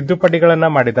ಈಗ ತಿದ್ದುಪಡಿಗಳನ್ನ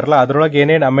ಮಾಡಿದಾರಲ್ಲ ಅದ್ರೊಳಗೆ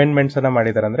ಏನೇನ್ ಅಮೆಂಡ್ಮೆಂಟ್ಸ್ ಅನ್ನ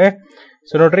ಮಾಡಿದಾರೆ ಅಂದ್ರೆ,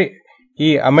 ಸೊ ನೋಡ್ರಿ ಈ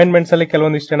ಅಮೆಂಡ್ಮೆಂಟ್ಸ್ ಅಲ್ಲಿ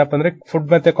ಕೆಲವೊಂದಿಷ್ಟು ಏನಪ್ಪ ಅಂದ್ರೆ ಫುಡ್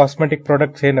ಮತ್ತೆ ಕಾಸ್ಮೆಟಿಕ್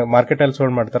ಪ್ರಾಡಕ್ಟ್ಸ್ ಏನು ಮಾರ್ಕೆಟ್ ಅಲ್ಲಿ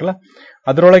ಸೋಲ್ಡ್ ಮಾಡ್ತಾರಲ್ಲ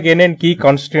ಅದರೊಳಗೆ ಏನೇನ್ ಕೀ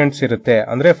ಕಾನ್ಸ್ಟಿಟ್ಯೂಯೆಂಟ್ಸ್ ಇರುತ್ತೆ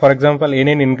ಅಂದ್ರೆ ಫಾರ್ ಎಕ್ಸಾಂಪಲ್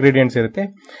ಏನೇನ್ ಇಂಗ್ರೀಡಿಯೆಂಟ್ಸ್ ಇರುತ್ತೆ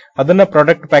ಅದನ್ನ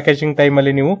ಪ್ರಾಡಕ್ಟ್ ಪ್ಯಾಕೇಜಿಂಗ್ ಟೈಮ್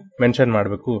ಅಲ್ಲಿ ನೀವು ಮೆನ್ಷನ್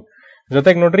ಮಾಡಬೇಕು.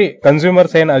 ಜೊತೆಗೆ ನೋಡ್ರಿ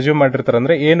ಕನ್ಸ್ಯೂಮರ್ಸ್ ಏನ್ ಅಸ್ಯೂಮ್ ಮಾಡಿರ್ತಾರೆ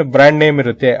ಅಂದ್ರೆ ಏನು ಬ್ರಾಂಡ್ ನೇಮ್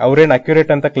ಇರುತ್ತೆ ಅವ್ರೇನ್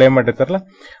ಅಕ್ಯುರೇಟ್ ಅಂತ ಕ್ಲೇಮ್ ಮಾಡಿರ್ತಾರಲ್ಲ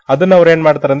ಅದನ್ನ ಅವ್ರ ಏನ್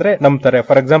ಮಾಡ್ತಾರೆ ಅಂದ್ರೆ ನಂಬ್ತಾರೆ.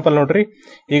 ಫಾರ್ ಎಕ್ಸಾಂಪಲ್ ನೋಡ್ರಿ,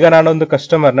 ಈಗ ನಾನೊಂದು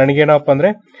ಕಸ್ಟಮರ್, ನನಗೇನಪ್ಪ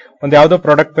ಅಂದ್ರೆ ಒಂದು ಯಾವ್ದೋ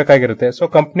ಪ್ರಾಡಕ್ಟ್ ಬೇಕಾಗಿರುತ್ತೆ. ಸೊ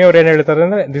ಕಂಪ್ನಿ ಅವ್ರು ಏನ್ ಹೇಳ್ತಾರೆ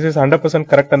ಅಂದ್ರೆ ದಿಸ್ ಇಸ್ 100%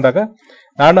 ಕರೆಕ್ಟ್ ಅಂದಾಗ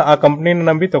ನಾನು ಆ ಕಂಪ್ನಿನ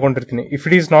ನಂಬಿ ತಗೊಂಡಿರ್ತೀನಿ. If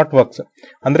it is not works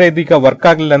ಅಂದ್ರೆ ಇದೀಗ ವರ್ಕ್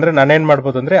ಆಗ್ಲಿಲ್ಲ ಅಂದ್ರೆ ನಾನೇನ್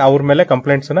ಮಾಡ್ಬೋದು ಅಂದ್ರೆ ಅವ್ರ ಮೇಲೆ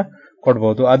ಕಂಪ್ಲೇಂಟ್ಸ್ ನ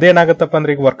ಕೊಡ್ಬೋದು. ಅದೇನಾಗತ್ತಪ್ಪ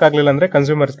ಅಂದ್ರೆ ಈಗ ವರ್ಕ್ ಆಗ್ಲಿಲ್ಲ ಅಂದ್ರೆ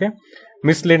ಕನ್ಸ್ಯೂಮರ್ಸ್ಗೆ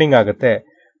ಮಿಸ್ಲೀಡಿಂಗ್ ಆಗುತ್ತೆ.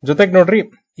 ಜೊತೆಗೆ ನೋಡ್ರಿ,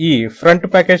 ಈ ಫ್ರಂಟ್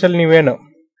ಪ್ಯಾಕೇಜ್ ಅಲ್ಲಿ ನೀವೇನು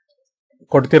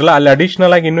ಕೊಡ್ತಿರಲ್ಲ ಅಲ್ಲಿ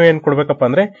ಅಡಿಷನಲ್ ಆಗಿ ಇನ್ನೂ ಏನ್ ಕೊಡ್ಬೇಕಪ್ಪ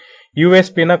ಅಂದ್ರೆ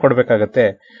USP ನ ಕೊಡ್ಬೇಕಾಗತ್ತೆ.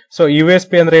 ಸೊ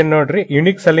USP ಅಂದ್ರೆ ಏನ್ ನೋಡ್ರಿ,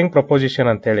 ಯುನಿಕ್ ಸೆಲ್ಲಿಂಗ್ ಪ್ರಪೋಸಿಷನ್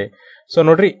ಅಂತ ಹೇಳಿ. ಸೊ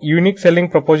ನೋಡ್ರಿ, ಯುನಿಕ್ ಸೆಲ್ಲಿಂಗ್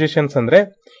ಪ್ರಪೋಸಿಷನ್ಸ್ ಅಂದ್ರೆ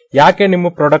ಯಾಕೆ ನಿಮ್ಮ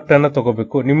ಪ್ರಾಡಕ್ಟ್ ಅನ್ನ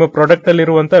ತಗೋಬೇಕು, ನಿಮ್ಮ ಪ್ರಾಡಕ್ಟ್ ಅಲ್ಲಿ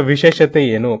ಇರುವಂತ ವಿಶೇಷತೆ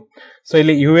ಏನು. ಸೊ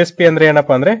ಇಲ್ಲಿ USP ಅಂದ್ರೆ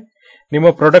ಏನಪ್ಪಾ ಅಂದ್ರೆ ನಿಮ್ಮ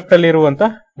ಪ್ರಾಡಕ್ಟ್ ಅಲ್ಲಿ ಇರುವಂತ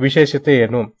ವಿಶೇಷತೆ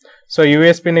ಏನು. ಸೊ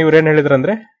USP ನ ಇವ್ರೇನ್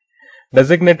ಹೇಳಿದ್ರಂದ್ರೆ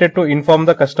designated to inform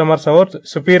the customers hour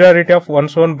superiority of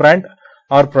one's own brand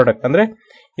R product. ಅಂದ್ರೆ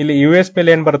ಇಲ್ಲಿ USP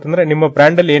ಅಲ್ಲಿ ಏನ್ ಬರುತ್ತೆ ಅಂದ್ರೆ ನಿಮ್ಮ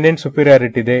ಬ್ರ್ಯಾಂಡ್ ಅಲ್ಲಿ ಏನೇನ್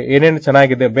ಸುಪೀರಿಯಾರಿಟಿ ಇದೆ, ಏನೇನು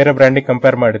ಚೆನ್ನಾಗಿದೆ ಬೇರೆ ಬ್ರ್ಯಾಂಡಿಗೆ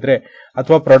ಕಂಪೇರ್ ಮಾಡಿದ್ರೆ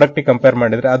ಅಥವಾ ಪ್ರಾಡಕ್ಟ್ ಕಂಪೇರ್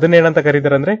ಮಾಡಿದ್ರೆ ಅದನ್ನೇನಂತ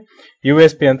ಕರೀತಾರೆ ಅಂದ್ರೆ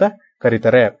USP ಅಂತ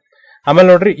ಕರೀತಾರೆ. ಆಮೇಲೆ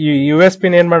ನೋಡ್ರಿ, ಈ USP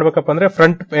ನ ಏನ್ ಮಾಡ್ಬೇಕಪ್ಪ ಅಂದ್ರೆ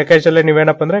ಫ್ರಂಟ್ ಪ್ಯಾಕೇಜ್ ಅಲ್ಲೇ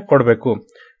ನೀವೇನಪ್ಪ ಅಂದ್ರೆ ಕೊಡ್ಬೇಕು.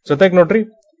 ಜೊತೆಗೆ ನೋಡ್ರಿ,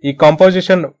 ಈ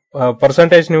ಕಾಂಪೋಸಿಷನ್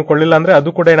ಪರ್ಸೆಂಟೇಜ್ ನೀವು ಕೊಡ್ಲಿಲ್ಲ ಅಂದ್ರೆ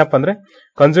ಅದು ಕೂಡ ಏನಪ್ಪಾ ಅಂದ್ರೆ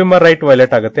ಕನ್ಸ್ಯೂಮರ್ ರೈಟ್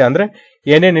ವೈಲೇಟ್ ಆಗುತ್ತೆ. ಅಂದ್ರೆ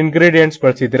ಏನೇನ್ ಇಂಗ್ರೀಡಿಯೆಂಟ್ಸ್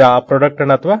ಬಳಸಿದ್ದೀರಾ ಆ ಪ್ರಾಡಕ್ಟ್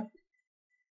ಅನ್ನ ಅಥವಾ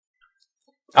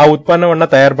ಆ ಉತ್ಪನ್ನವನ್ನ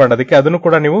ತಯಾರು ಮಾಡೋದಕ್ಕೆ ಅದನ್ನು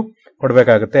ಕೂಡ ನೀವು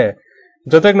ಕೊಡ್ಬೇಕಾಗುತ್ತೆ.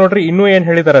 ಜೊತೆಗೆ ನೋಡ್ರಿ, ಇನ್ನೂ ಏನ್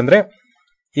ಹೇಳಿದಾರೆ ಅಂದ್ರೆ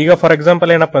ಈಗ ಫಾರ್ ಎಕ್ಸಾಂಪಲ್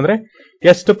ಏನಪ್ಪಾ ಅಂದ್ರೆ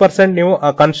ಎಷ್ಟು % ನೀವು ಆ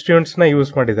ಕಾನ್ಸ್ಟಿಟ್ಯೂಯೆಂಟ್ಸ್ ನ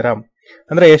ಯೂಸ್ ಮಾಡಿದಿರಾ,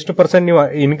 ಅಂದ್ರೆ ಎಷ್ಟು % ನೀವು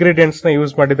ಇಂಗ್ರೀಡಿಯೆಂಟ್ಸ್ ನ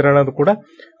ಯೂಸ್ ಮಾಡಿದಿರ ಅನ್ನೋದು ಕೂಡ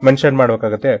ಮೆನ್ಷನ್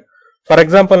ಮಾಡ್ಬೇಕಾಗತ್ತೆ. ಫಾರ್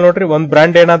ಎಕ್ಸಾಂಪಲ್ ನೋಡ್ರಿ, ಒಂದ್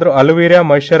ಬ್ರಾಂಡ್ ಏನಾದ್ರೂ ಅಲೋವೆರಾ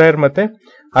ಮಾಯಿಶ್ಚರೈಸರ್ ಮತ್ತೆ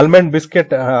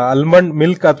ಆಲ್ಮಂಡ್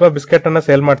ಮಿಲ್ಕ್ ಅಥವಾ ಬಿಸ್ಕೆಟ್ ಅನ್ನ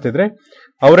ಸೇಲ್ ಮಾಡ್ತಿದ್ರೆ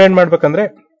ಅವ್ರೇನ್ ಮಾಡ್ಬೇಕಂದ್ರೆ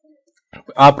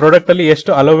ಆ ಪ್ರಾಡಕ್ಟ್ ಅಲ್ಲಿ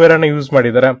ಎಷ್ಟು ಅಲೋವೆರಾನ ಯೂಸ್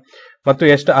ಮಾಡಿದಾರೆ ಮತ್ತು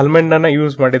ಎಷ್ಟು ಆಲ್ಮಂಡ್ ಅನ್ನ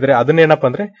ಯೂಸ್ ಮಾಡಿದ್ರೆ ಅದನ್ನೇನಪ್ಪ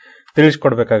ಅಂದ್ರೆ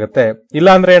ತಿಳಿಸ್ಕೊಡ್ಬೇಕಾಗತ್ತೆ. ಇಲ್ಲ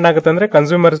ಅಂದ್ರೆ ಏನಾಗುತ್ತೆ ಅಂದ್ರೆ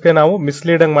ಕನ್ಸ್ಯೂಮರ್ಸ್ಗೆ ನಾವು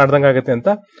ಮಿಸ್ಲೀಡಿಂಗ್ ಮಾಡ್ದಂಗ ಆಗುತ್ತೆ ಅಂತ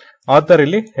ಆಥರ್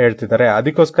ಇಲ್ಲಿ ಹೇಳ್ತಿದ್ದಾರೆ.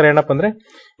 ಅದಕ್ಕೋಸ್ಕರ ಏನಪ್ಪ ಅಂದ್ರೆ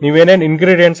ನೀವೇನೇನ್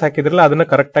ಇಂಗ್ರೀಡಿಯೆಂಟ್ಸ್ ಹಾಕಿದ್ರಲ್ಲ ಅದನ್ನ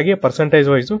ಕರೆಕ್ಟ್ ಆಗಿ ಪರ್ಸೆಂಟೇಜ್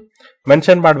ವೈಸ್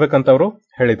ಮೆನ್ಷನ್ ಮಾಡ್ಬೇಕಂತ ಅವರು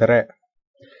ಹೇಳಿದ್ದಾರೆ.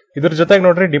 ಇದ್ರ ಜೊತೆಗೆ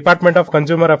ನೋಡ್ರಿ, ಡಿಪಾರ್ಟ್ಮೆಂಟ್ ಆಫ್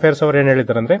ಕನ್ಸ್ಯೂಮರ್ ಅಫೇರ್ಸ್ ಅವ್ರು ಏನ್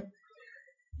ಹೇಳಿದಾರೆ ಅಂದ್ರೆ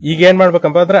ಈಗ ಏನ್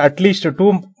ಮಾಡ್ಬೇಕಪ್ಪ ಅಂದ್ರೆ ಅಟ್ಲೀಸ್ಟ್ 2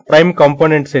 ಪ್ರೈಮ್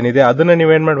ಕಾಂಪೋನೆಂಟ್ಸ್ ಏನಿದೆ ಅದನ್ನ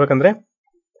ನೀವೇನ್ ಮಾಡ್ಬೇಕಂದ್ರೆ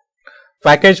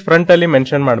ಪ್ಯಾಕೇಜ್ ಫ್ರಂಟ್ ಅಲ್ಲಿ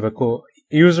ಮೆನ್ಷನ್ ಮಾಡಬೇಕು.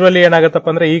 ಯೂಶುವಲಿ ಏನಾಗತ್ತಪ್ಪ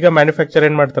ಅಂದ್ರೆ ಈಗ ಮ್ಯಾನುಫ್ಯಾಕ್ಚರ್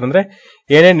ಏನ್ ಮಾಡ್ತಾರೆ ಅಂದ್ರೆ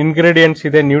ಏನೇನ್ ಇಂಗ್ರೀಡಿಯೆಂಟ್ಸ್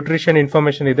ಇದೆ, ನ್ಯೂಟ್ರಿಷನ್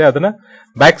ಇನ್ಫಾರ್ಮೇಶನ್ ಇದೆ ಅದನ್ನ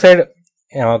ಬ್ಯಾಕ್ ಸೈಡ್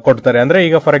ಕೊಡ್ತಾರೆ. ಅಂದ್ರೆ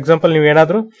ಈಗ ಫಾರ್ ಎಕ್ಸಾಂಪಲ್ ನೀವು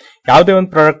ಏನಾದ್ರೂ ಯಾವುದೇ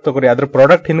ಒಂದು ಪ್ರಾಡಕ್ಟ್ ತಗೋರಿ, ಅದ್ರ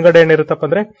ಪ್ರಾಡಕ್ಟ್ ಹಿಂದ್ಗಡೆ ಏನಿರುತ್ತಪ್ಪ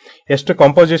ಅಂದ್ರೆ ಎಷ್ಟು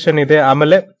ಕಾಂಪೋಸಿಷನ್ ಇದೆ,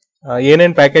 ಆಮೇಲೆ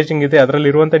ಏನೇನ್ ಪ್ಯಾಕೇಜಿಂಗ್ ಇದೆ, ಅದರಲ್ಲಿ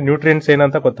ಇರುವಂತ ನ್ಯೂಟ್ರಿಯೆಂಟ್ಸ್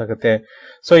ಏನಂತ ಗೊತ್ತಾಗುತ್ತೆ.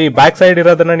 ಸೊ ಈ ಬ್ಯಾಕ್ ಸೈಡ್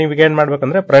ಇರೋದನ್ನ ನೀವು ಏನ್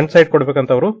ಮಾಡ್ಬೇಕಂದ್ರೆ ಫ್ರಂಟ್ ಸೈಡ್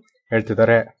ಕೊಡ್ಬೇಕಂತ ಅವರು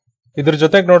ಹೇಳ್ತಿದ್ದಾರೆ. ಇದ್ರ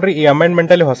ಜೊತೆಗೆ ನೋಡ್ರಿ, ಈ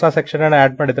ಅಮೆಂಡ್ಮೆಂಟ್ ಅಲ್ಲಿ ಹೊಸ ಸೆಕ್ಷನ್ ಅನ್ನ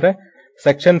ಆಡ್ ಮಾಡಿದ್ರೆ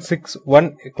ಸೆಕ್ಷನ್ 6(1)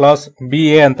 ಕ್ಲಾಸ್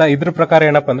BA ಅಂತ. ಇದ್ರ ಪ್ರಕಾರ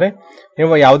ಏನಪ್ಪಾ ಅಂದ್ರೆ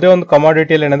ನೀವು ಯಾವುದೇ ಒಂದು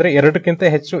ಕಮಾಡಿಟಿಯಲ್ಲಿ ಏನಂದ್ರೆ 2ಕ್ಕಿಂತ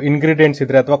ಹೆಚ್ಚು ಇಂಗ್ರೀಡಿಯೆಂಟ್ಸ್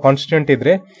ಇದ್ರೆ ಅಥವಾ ಕಾನ್ಸ್ಟಿಟ್ಯೂಯೆಂಟ್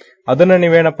ಇದ್ರೆ ಅದನ್ನ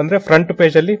ನೀವೇನಪ್ಪ ಅಂದ್ರೆ ಫ್ರಂಟ್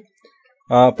ಪೇಜ್ ಅಲ್ಲಿ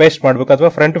ಪೇಸ್ಟ್ ಮಾಡ್ಬೇಕು ಅಥವಾ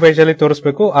ಫ್ರಂಟ್ ಪೇಜ್ ಅಲ್ಲಿ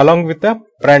ತೋರಿಸಬೇಕು ಅಲಾಂಗ್ ವಿತ್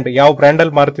ಬ್ರ್ಯಾಂಡ್. ಯಾವ ಬ್ರ್ಯಾಂಡ್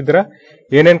ಅಲ್ಲಿ ಮಾರ್ತಿದ್ದೀರಾ,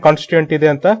 ಏನೇನ್ ಕಾನ್ಸ್ಟಿಟ್ಯೂಯೆಂಟ್ ಇದೆ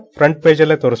ಅಂತ ಫ್ರಂಟ್ ಪೇಜ್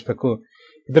ಅಲ್ಲೇ ತೋರಿಸಬೇಕು.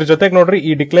 ಇದ್ರ ಜೊತೆಗೆ ನೋಡ್ರಿ,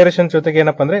 ಈ ಡಿಕ್ಲರೇಷನ್ ಜೊತೆಗೆ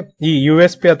ಏನಪ್ಪಾ ಅಂದ್ರೆ ಈ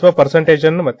USP ಅಥವಾ ಪರ್ಸೆಂಟೇಜ್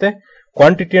ಅನ್ನು ಮತ್ತೆ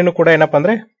ಕ್ವಾಂಟಿಟಿಯನ್ನು ಕೂಡ ಏನಪ್ಪಾ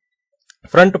ಅಂದ್ರೆ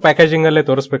ಫ್ರಂಟ್ ಪ್ಯಾಕೇಜಿಂಗ್ ಅಲ್ಲೇ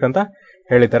ತೋರಿಸಬೇಕಂತ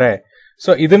ಹೇಳಿದ್ದಾರೆ.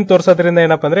 ಸೊ ಇದನ್ನ ತೋರಿಸೋದ್ರಿಂದ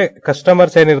ಏನಪ್ಪಾ ಅಂದ್ರೆ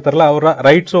ಕಸ್ಟಮರ್ಸ್ ಏನಿರ್ತಾರಲ್ಲ ಅವರ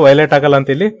ರೈಟ್ಸ್ ವೈಲೇಟ್ ಆಗಲ್ಲ ಅಂತ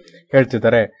ಇಲ್ಲಿ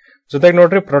ಹೇಳ್ತಿದ್ದಾರೆ. ಜೊತೆಗೆ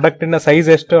ನೋಡ್ರಿ, ಪ್ರಾಡಕ್ಟ್ ಇನ ಸೈಜ್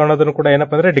ಎಷ್ಟು ಅನ್ನೋದನ್ನು ಕೂಡ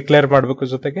ಏನಪ್ಪಾ ಅಂದ್ರೆ ಡಿಕ್ಲೇರ್ ಮಾಡಬೇಕು.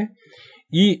 ಜೊತೆಗೆ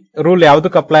ಈ ರೂಲ್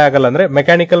ಯಾವ್ದಕ್ಕೆ ಅಪ್ಲೈ ಆಗಲ್ಲ ಅಂದ್ರೆ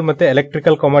ಮೆಕ್ಯಾನಿಕಲ್ ಮತ್ತೆ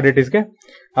ಎಲೆಕ್ಟ್ರಿಕಲ್ ಕಮಾಡಿಟೀಸ್ಗೆ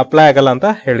ಅಪ್ಲೈ ಆಗಲ್ಲ ಅಂತ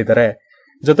ಹೇಳಿದ್ದಾರೆ.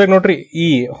 ಜೊತೆಗೆ ನೋಡ್ರಿ, ಈ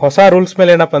ಹೊಸ ರೂಲ್ಸ್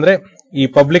ಮೇಲೆ ಏನಪ್ಪಾ ಅಂದ್ರೆ ಈ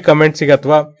ಪಬ್ಲಿಕ್ ಕಮೆಂಟ್ಸ್ಗೆ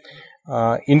ಅಥವಾ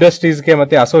ಇಂಡಸ್ಟ್ರೀಸ್ಗೆ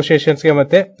ಮತ್ತೆ ಅಸೋಸಿಯೇಷನ್ಸ್ಗೆ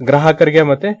ಮತ್ತೆ ಗ್ರಾಹಕರಿಗೆ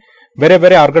ಮತ್ತೆ ಬೇರೆ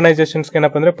ಬೇರೆ ಆರ್ಗನೈಸೇಷನ್ಸ್ಗೆ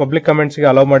ಏನಪ್ಪಾ ಅಂದ್ರೆ ಪಬ್ಲಿಕ್ ಕಮೆಂಟ್ಸ್ಗೆ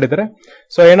ಅಲೋ ಮಾಡಿದ್ದಾರೆ.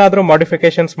 ಸೊ ಏನಾದ್ರೂ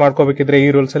ಮಾಡಿಫಿಕೇಶನ್ಸ್ ಮಾಡ್ಕೋಬೇಕಿದ್ರೆ ಈ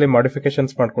ರೂಲ್ಸ್ ಅಲ್ಲಿ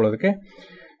ಮಾಡಿಫಿಕೇಶನ್ಸ್ ಮಾಡ್ಕೊಳ್ಳೋದಕ್ಕೆ.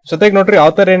 ಜೊತೆಗೆ ನೋಡ್ರಿ,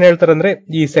 ಆಥರ್ ಏನ್ ಹೇಳ್ತಾರೆ ಅಂದ್ರೆ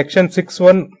ಈ ಸೆಕ್ಷನ್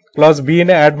 6(1) ಕ್ಲಾಸ್ B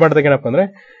ನೇ ಆಡ್ ಮಾಡಿದಾಗ ಏನಪ್ಪಾ ಅಂದ್ರೆ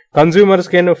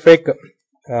ಕನ್ಸ್ಯೂಮರ್ಸ್ಗೆ ಏನು ಫೇಕ್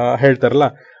ಹೇಳ್ತಾರಲ್ಲ,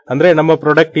 ಅಂದ್ರೆ ನಮ್ಮ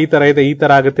ಪ್ರಾಡಕ್ಟ್ ಈ ತರ ಇದೆ, ಈ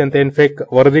ತರ ಆಗುತ್ತೆ ಅಂತ ಏನ್ ಫೇಕ್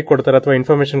ವರದಿ ಕೊಡ್ತಾರೆ ಅಥವಾ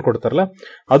ಇನ್ಫಾರ್ಮೇಶನ್ ಕೊಡ್ತಾರಲ್ಲ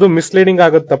ಅದು ಮಿಸ್ಲೀಡಿಂಗ್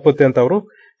ಆಗೋದು ತಪ್ಪುತ್ತೆ ಅಂತ ಅವರು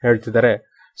ಹೇಳ್ತಿದ್ದಾರೆ.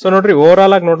 ಸೊ ನೋಡ್ರಿ, ಓವರ್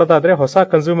ಆಲ್ ಆಗಿ ನೋಡೋದಾದ್ರೆ ಹೊಸ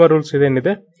ಕನ್ಸ್ಯೂಮರ್ ರೂಲ್ಸ್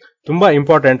ಇದೇನಿದೆ ತುಂಬಾ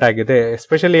ಇಂಪಾರ್ಟೆಂಟ್ ಆಗಿದೆ.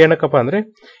 ಎಸ್ಪೆಷಲಿ ಏನಕ್ಕಪ್ಪ ಅಂದ್ರೆ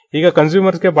ಈಗ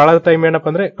ಕನ್ಸ್ಯೂಮರ್ಸ್ಗೆ ಬಹಳ ಟೈಮ್ ಏನಪ್ಪಾ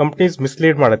ಅಂದ್ರೆ ಕಂಪ್ನೀಸ್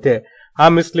ಮಿಸ್ಲೀಡ್ ಮಾಡುತ್ತೆ, ಆ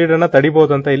ಮಿಸ್ಲೀಡ್ ಅನ್ನ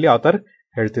ತಡಿಬಹುದು ಅಂತ ಇಲ್ಲಿ ಆಥರ್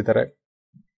ಹೇಳ್ತಿದ್ದಾರೆ.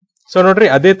 ಸೊ ನೋಡ್ರಿ,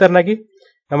 ಅದೇ ತರನಾಗಿ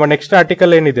ನಮ್ಮ ನೆಕ್ಸ್ಟ್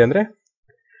ಆರ್ಟಿಕಲ್ ಏನಿದೆ ಅಂದ್ರೆ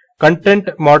content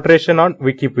moderation on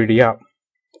Wikipedia.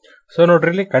 So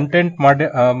ನೋಡ್ರಿ, ಇಲ್ಲಿ ಕಂಟೆಂಟ್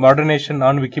ಮಾಡರೇಷನ್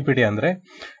ಆನ್ ವಿಕಿಪೀಡಿಯಾ ಅಂದ್ರೆ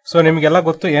ಸೊ ನಿಮ್ಗೆಲ್ಲ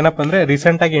ಗೊತ್ತು ಏನಪ್ಪಾ ಅಂದ್ರೆ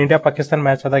ರೀಸೆಂಟ್ ಆಗಿ ಇಂಡಿಯಾ ಪಾಕಿಸ್ತಾನ್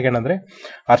ಮ್ಯಾಚ್ ಆದಾಗ ಏನಂದ್ರೆ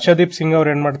ಹರ್ಷದೀಪ್ ಸಿಂಗ್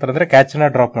ಅವ್ರು ಏನ್ ಮಾಡ್ತಾರೆ ಅಂದ್ರೆ ಕ್ಯಾಚ್ ಅನ್ನ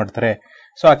ಡ್ರಾಪ್ ಮಾಡ್ತಾರೆ.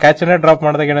 ಸೊ ಆ ಕ್ಯಾಚ್ ಅನ್ನ ಡ್ರಾಪ್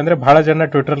ಮಾಡಿದಾಗ ಏನಂದ್ರೆ ಬಹಳ ಜನ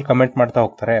ಟ್ವಿಟರ್ ಅಲ್ಲಿ ಕಮೆಂಟ್ ಮಾಡ್ತಾ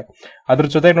ಹೋಗ್ತಾರೆ. ಅದ್ರ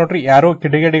ಜೊತೆಗೆ ನೋಡ್ರಿ, ಯಾರೋ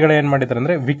ಕಿಡಿಗೇಡಿಗಳು ಏನ್ ಮಾಡಿದಾರೆ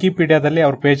ಅಂದ್ರೆ ವಿಕಿಪೀಡಿಯಾದಲ್ಲಿ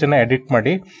ಅವ್ರ ಪೇಜ್ ಅನ್ನ ಎಡಿಟ್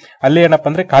ಮಾಡಿ ಅಲ್ಲಿ ಏನಪ್ಪಾ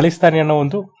ಅಂದ್ರೆ ಖಾಲಿಸ್ತಾನಿ ಅನ್ನೋ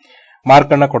ಒಂದು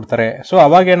ಮಾರ್ಕ್ ಅನ್ನ ಕೊಡ್ತಾರೆ. ಸೊ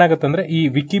ಅವಾಗ ಏನಾಗುತ್ತೆ ಅಂದ್ರೆ ಈ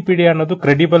ವಿಕಿಪೀಡಿಯಾ ಅನ್ನೋದು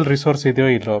ಕ್ರೆಡಿಬಲ್ ರಿಸೋರ್ಸ್ ಇದೆಯೋ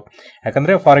ಇಲ್ಲೋ.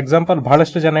 ಯಾಕಂದ್ರೆ ಫಾರ್ ಎಕ್ಸಾಂಪಲ್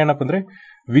ಬಹಳಷ್ಟು ಜನ ಏನಪ್ಪ ಅಂದ್ರೆ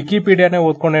ವಿಕಿಪೀಡಿಯಾನೇ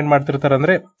ಓದ್ಕೊಂಡು ಏನ್ ಮಾಡ್ತಿರ್ತಾರೆ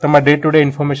ಅಂದ್ರೆ ತಮ್ಮ ಡೇ ಟು ಡೇ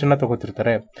ಇನ್ಫಾರ್ಮೇಶನ್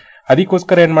ತಗೋತಿರ್ತಾರೆ.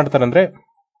 ಅದಕ್ಕೋಸ್ಕರ ಏನ್ ಮಾಡ್ತಾರೆ ಅಂದ್ರೆ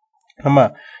ನಮ್ಮ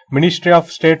ministry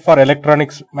of state for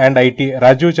electronics and IT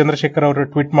Rajiv Chandrashekhar ಅವರು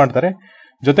ಟ್ವೀಟ್ ಮಾಡ್ತಾರೆ.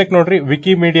 ಜೊತೆಗೆ ನೋಡ್ರಿ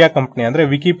ವಿಕಿಮೀಡಿಯಾ ಕಂಪ್ನಿ ಅಂದ್ರೆ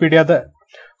ವಿಕಿಪೀಡಿಯಾದ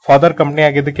ಫಾದರ್ ಕಂಪ್ನಿ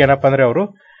ಆಗಿದ್ದಕ್ಕೆ ಏನಪ್ಪಾ ಅಂದ್ರೆ ಅವರು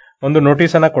ಒಂದು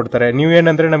ನೋಟಿಸ್ ಅನ್ನ ಕೊಡ್ತಾರೆ.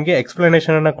 ನೀವೇನಂದ್ರೆ ನಮಗೆ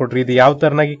ಎಕ್ಸ್ಪ್ಲನೇಷನ್ ಅನ್ನ ಕೊಡ್ರಿ, ಇದು ಯಾವ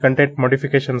ತರನಾಗಿ ಕಂಟೆಂಟ್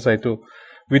ಮಾಡಿಫಿಕೇಶನ್ಸ್ ಆಯ್ತು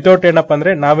ವಿತೌಟ್ ಏನಪ್ಪಾ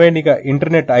ಅಂದ್ರೆ ನಾವೇನೀಗ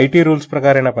ಇಂಟರ್ನೆಟ್ IT ರೂಲ್ಸ್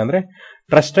ಪ್ರಕಾರ ಏನಪ್ಪಾ ಅಂದ್ರೆ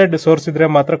ಟ್ರಸ್ಟೆಡ್ ಸೋರ್ಸ್ ಇದ್ರೆ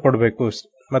ಮಾತ್ರ ಕೊಡಬೇಕು.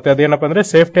 ಮತ್ತೆ ಅದೇನಪ್ಪಾ ಅಂದ್ರೆ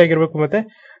ಸೇಫ್ಟಿ ಆಗಿರ್ಬೇಕು ಮತ್ತೆ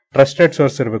ಟ್ರಸ್ಟೆಡ್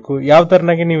ಸೋರ್ಸ್ ಇರಬೇಕು. ಯಾವ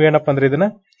ತರನಾಗಿ ನೀವೇನಪ್ಪಾ ಅಂದ್ರೆ ಇದನ್ನ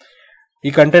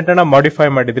ಈ ಕಂಟೆಂಟ್ ಅನ್ನ ಮಾಡಿಫೈ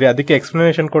ಮಾಡಿದ್ರಿ ಅದಕ್ಕೆ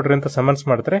ಎಕ್ಸ್ಪ್ಲನೇಷನ್ ಕೊಡ್ರಿ ಅಂತ ಸಮನ್ಸ್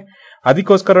ಮಾಡ್ತಾರೆ.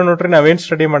 ಅದಕ್ಕೋಸ್ಕರ ನೋಡ್ರಿ ನಾವೇನ್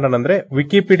ಸ್ಟಡಿ ಮಾಡೋಣ ಅಂದ್ರೆ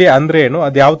ವಿಕಿಪೀಡಿಯಾ ಅಂದ್ರೆ ಏನು,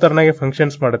 ಅದು ಯಾವ ತರನಾಗಿ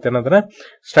ಫಂಕ್ಷನ್ಸ್ ಮಾಡುತ್ತೆ ಅನ್ನೋದನ್ನ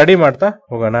ಸ್ಟಡಿ ಮಾಡ್ತಾ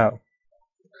ಹೋಗೋಣ.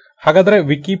 ಹಾಗಾದ್ರೆ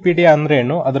ವಿಕಿಪೀಡಿಯಾ ಅಂದ್ರೆ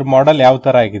ಏನು, ಅದ್ರ ಮಾಡೆಲ್ ಯಾವ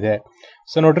ತರ ಆಗಿದೆ.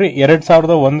 ಸೊ ನೋಡ್ರಿ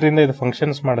 2001 ಇದು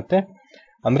ಫಂಕ್ಷನ್ಸ್ ಮಾಡುತ್ತೆ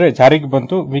ಅಂದ್ರೆ ಜಾರಿಗೆ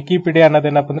ಬಂತು. ವಿಕಿಪೀಡಿಯಾ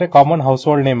ಅನ್ನೋದೇನಪ್ಪ ಅಂದ್ರೆ ಕಾಮನ್ ಹೌಸ್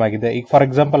ಹೋಲ್ಡ್ ನೇಮ್ ಆಗಿದೆ. ಈಗ ಫಾರ್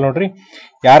ಎಕ್ಸಾಂಪಲ್ ನೋಡ್ರಿ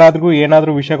ಯಾರಾದ್ರೂ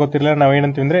ಏನಾದ್ರೂ ವಿಷಯ ಗೊತ್ತಿರಲಿಲ್ಲ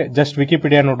ನಾವೇನಂತೀವಿ ಅಂದ್ರೆ ಜಸ್ಟ್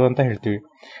ವಿಕಿಪೀಡಿಯಾ ನೋಡು ಅಂತ ಹೇಳ್ತೀವಿ.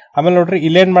 ಆಮೇಲೆ ನೋಡ್ರಿ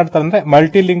ಇಲ್ಲೇನ್ ಮಾಡ್ತಾರೆ ಅಂದ್ರೆ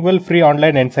multilingual free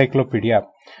online encyclopaedia.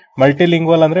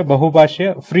 Multilingual ಅಂದ್ರೆ ಬಹುಭಾಷೆಯ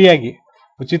ಫ್ರೀ ಆಗಿ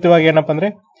ಉಚಿತವಾಗಿ ಏನಪ್ಪಾ ಅಂದ್ರೆ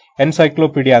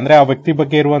ಎನ್ಸೈಕ್ಲೋಪೀಡಿಯಾ ಅಂದ್ರೆ ಆ ವ್ಯಕ್ತಿ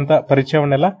ಬಗ್ಗೆ ಇರುವಂತ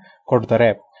ಪರಿಚಯವನ್ನೆಲ್ಲ ಕೊಡ್ತಾರೆ.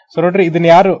 ಸೊ ನೋಡ್ರಿ ಇದನ್ನ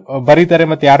ಯಾರು ಬರೀತಾರೆ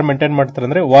ಮತ್ತೆ ಯಾರು ಮೇಂಟೈನ್ ಮಾಡ್ತಾರೆ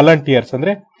ಅಂದ್ರೆ ವಾಲಂಟಿಯರ್ಸ್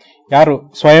ಅಂದ್ರೆ ಯಾರು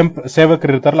ಸ್ವಯಂ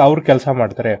ಸೇವಕರು ಇರ್ತಾರಲ್ಲ ಅವ್ರು ಕೆಲಸ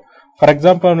ಮಾಡ್ತಾರೆ. ಫಾರ್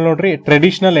ಎಕ್ಸಾಂಪಲ್ ನೋಡ್ರಿ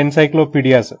ಟ್ರೆಡಿಷನಲ್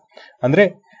ಎನ್ಸೈಕ್ಲೋಪೀಡಿಯಾಸ್ ಅಂದ್ರೆ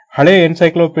ಹಳೆ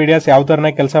ಎನ್ಸೈಕ್ಲೋಪೀಡಿಯಾಸ್ ಯಾವ ತರನ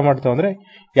ಕೆಲಸ ಮಾಡ್ತಾವ ಅಂದ್ರೆ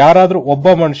ಯಾರಾದ್ರೂ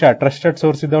ಒಬ್ಬ ಮನುಷ್ಯ ಟ್ರಸ್ಟೆಡ್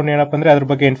ಸೋರ್ಸ್ ಇದ್ದವನು ಏನಪ್ಪ ಅಂದ್ರೆ ಅದ್ರ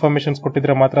ಬಗ್ಗೆ ಇನ್ಫಾರ್ಮೇಶನ್ಸ್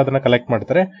ಕೊಟ್ಟಿದ್ರೆ ಮಾತ್ರ ಅದನ್ನ ಕಲೆಕ್ಟ್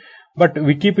ಮಾಡ್ತಾರೆ. ಬಟ್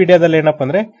ವಿಕಿಪೀಡಿಯಾದಲ್ಲಿ ಏನಪ್ಪ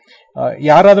ಅಂದ್ರೆ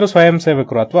ಯಾರಾದ್ರೂ ಸ್ವಯಂ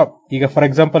ಸೇವಕರು ಅಥವಾ ಈಗ ಫಾರ್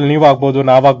ಎಕ್ಸಾಂಪಲ್ ನೀವು ಆಗ್ಬೋದು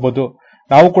ನಾವಾಗ್ಬೋದು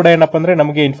ನಾವು ಕೂಡ ಏನಪ್ಪ ಅಂದ್ರೆ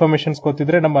ನಮಗೆ ಇನ್ಫಾರ್ಮೇಶನ್ಸ್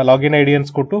ಗೊತ್ತಿದ್ರೆ ನಮ್ಮ ಲಾಗಿನ್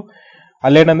ಐಡಿಯನ್ಸ್ ಕೊಟ್ಟು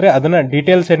ಅಲ್ಲೇನಂದ್ರೆ ಅದನ್ನ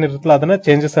ಡೀಟೇಲ್ಸ್ ಏನಿರುತ್ತಲ್ಲ ಅದನ್ನ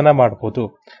ಚೇಂಜಸ್ ಅನ್ನ ಮಾಡಬಹುದು.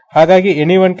 ಹಾಗಾಗಿ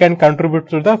any one can contribute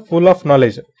to the full of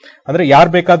knowledge ಅಂದ್ರೆ ಯಾರು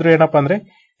ಬೇಕಾದ್ರೂ ಏನಪ್ಪಾ ಅಂದ್ರೆ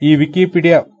ಈ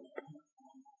ವಿಕಿಪೀಡಿಯಾ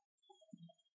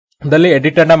ದಲ್ಲಿ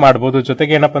ಎಡಿಟ್ ಅನ್ನ ಮಾಡಬಹುದು.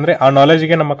 ಜೊತೆಗೆ ಏನಪ್ಪಾ ಅಂದ್ರೆ ಆ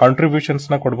ನಾಲೆಜ್ಗೆ ನಮ್ಮ ಕಾಂಟ್ರಿಬ್ಯೂಷನ್ಸ್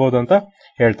ನ ಕೊಡಬಹುದು ಅಂತ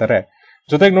ಹೇಳ್ತಾರೆ.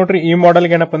 ಜೊತೆಗೆ ನೋಡ್ರಿ ಈ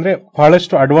ಮಾಡೆಲ್ಗೆ ಏನಪ್ಪಾ ಅಂದ್ರೆ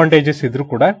ಬಹಳಷ್ಟು ಅಡ್ವಾಂಟೇಜಸ್ ಇದ್ರು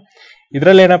ಕೂಡ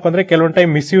ಇದ್ರಲ್ಲಿ ಏನಪ್ಪಾ ಅಂದ್ರೆ ಕೆಲವೊಂದು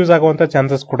ಟೈಮ್ ಮಿಸ್ಯೂಸ್ ಆಗುವಂತ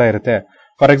ಚಾನ್ಸಸ್ ಕೂಡ ಇರುತ್ತೆ.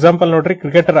 ಫಾರ್ ಎಕ್ಸಾಂಪಲ್ ನೋಡ್ರಿ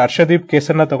ಕ್ರಿಕೆಟರ್ ಹರ್ಷದೀಪ್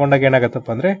ಕೇಸನ್ನ ತಗೊಂಡಾಗ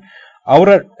ಏನಾಗತ್ತಪ್ಪ ಅಂದ್ರೆ ಅವರ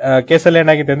ಕೇಸಲ್ಲಿ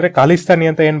ಏನಾಗಿದೆ ಅಂದ್ರೆ ಖಾಲಿಸ್ತಾನಿ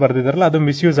ಅಂತ ಏನ್ ಬರ್ದಿದಾರಲ್ಲ ಅದು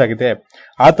ಮಿಸ್ಯೂಸ್ ಆಗಿದೆ.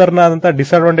 ಆ ತರನಾದಂತ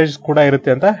ಡಿಸ್ಅಡ್ವಾಂಟೇಜ್ ಕೂಡ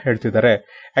ಇರುತ್ತೆ ಅಂತ ಹೇಳ್ತಿದ್ದಾರೆ.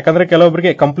 ಯಾಕಂದ್ರೆ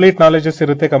ಕೆಲವೊಬ್ಬರಿಗೆ ಕಂಪ್ಲೀಟ್ ನಾಲೆಜಸ್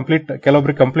ಇರುತ್ತೆ,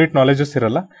 ಕೆಲವೊಬ್ರಿಗೆ ಕಂಪ್ಲೀಟ್ ನಾಲೆಜಸ್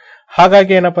ಇರಲ್ಲ.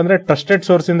 ಹಾಗಾಗಿ ಏನಪ್ಪಾ ಅಂದ್ರೆ ಟ್ರಸ್ಟೆಡ್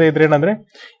ಸೋರ್ಸ್ ಇಂದ ಇದ್ರೆ ಏನಂದ್ರೆ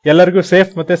ಎಲ್ಲರಿಗೂ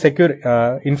ಸೇಫ್ ಮತ್ತೆ ಸೆಕ್ಯೂರ್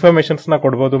ಇನ್ಫಾರ್ಮೇಶನ್ಸ್ ನ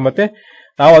ಕೊಡಬಹುದು ಮತ್ತೆ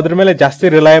ನಾವು ಅದ್ರ ಮೇಲೆ ಜಾಸ್ತಿ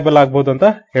ರಿಲಯಬಲ್ ಆಗ್ಬಹುದು ಅಂತ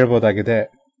ಹೇಳ್ಬೋದಾಗಿದೆ.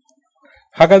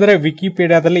 ಹಾಗಾದ್ರೆ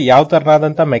ವಿಕಿಪೀಡಿಯಾದಲ್ಲಿ ಯಾವ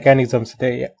ತರನಾದಂತ ಮೆಕ್ಯಾನಿಸಮ್ಸ್ ಇದೆ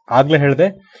ಆಗ್ಲೇ ಹೇಳಿದೆ.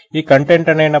 ಈ ಕಂಟೆಂಟ್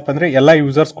ಅನ್ನ ಏನಪ್ಪಾ ಅಂದ್ರೆ ಎಲ್ಲಾ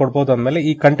ಯೂಸರ್ಸ್ ಕೊಡಬಹುದು ಅಂದ್ಮೇಲೆ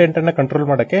ಈ ಕಂಟೆಂಟ್ ಅನ್ನ ಕಂಟ್ರೋಲ್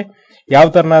ಮಾಡಕ್ಕೆ ಯಾವ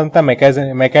ತರನಾದಂತ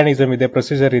ಮೆಕ್ಯಾನಿಸಮ್ ಇದೆ,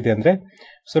 ಪ್ರೊಸೀಜರ್ ಇದೆ ಅಂದ್ರೆ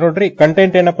ಸೊ ನೋಡ್ರಿ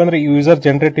ಕಂಟೆಂಟ್ ಏನಪ್ಪಾ ಅಂದ್ರೆ ಯೂಸರ್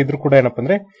ಜನರೇಟ್ ಇದ್ರು ಕೂಡ ಏನಪ್ಪಾ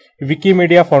ಅಂದ್ರೆ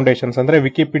ವಿಕಿಮೀಡಿಯಾ ಫೌಂಡೇಶನ್ಸ್ ಅಂದ್ರೆ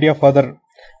ವಿಕಿಪೀಡಿಯಾ ಫಾದರ್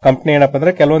ಕಂಪ್ನಿ ಏನಪ್ಪಾ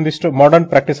ಅಂದ್ರೆ ಕೆಲವೊಂದಿಷ್ಟು ಮಾಡರ್ನ್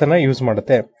ಪ್ರಾಕ್ಟೀಸ್ ಅನ್ನ ಯೂಸ್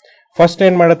ಮಾಡುತ್ತೆ. ಫಸ್ಟ್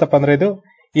ಏನ್ ಮಾಡತ್ತಪ್ಪ ಅಂದ್ರೆ ಇದು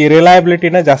ಈ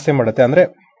ರಿಲಯಬಿಲಿಟಿನ ಜಾಸ್ತಿ ಮಾಡುತ್ತೆ ಅಂದ್ರೆ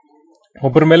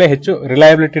ಒಬ್ಬರ ಮೇಲೆ ಹೆಚ್ಚು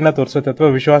ರಿಲಯಬಿಲಿಟಿನ ತೋರಿಸುತ್ತೆ ಅಥವಾ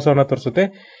ವಿಶ್ವಾಸವನ್ನ ತೋರಿಸುತ್ತೆ.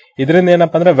 ಇದರಿಂದ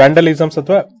ಏನಪ್ಪಾ ಅಂದ್ರೆ ವ್ಯಾಂಡಲಿಸಮ್ಸ್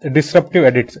ಅಥವಾ ಡಿಸ್ರಪ್ಟಿವ್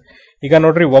ಎಡಿಟ್ಸ್. ಈಗ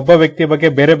ನೋಡ್ರಿ ಒಬ್ಬ ವ್ಯಕ್ತಿ ಬಗ್ಗೆ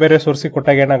ಬೇರೆ ಬೇರೆ ಸೋರ್ಸ್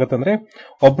ಕೊಟ್ಟಾಗ ಏನಾಗುತ್ತೆ ಅಂದ್ರೆ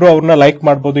ಒಬ್ರು ಅವ್ರನ್ನ ಲೈಕ್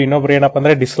ಮಾಡಬಹುದು, ಇನ್ನೊಬ್ರು ಏನಪ್ಪಾ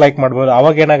ಅಂದ್ರೆ ಡಿಸ್ಲೈಕ್ ಮಾಡಬಹುದು.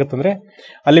 ಅವಾಗ ಏನಾಗುತ್ತೆ ಅಂದ್ರೆ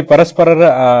ಅಲ್ಲಿ ಪರಸ್ಪರರ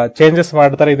ಚೇಂಜಸ್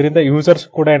ಮಾಡ್ತಾರೆ. ಇದರಿಂದ ಯೂಸರ್ಸ್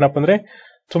ಕೂಡ ಏನಪ್ಪಾ ಅಂದ್ರೆ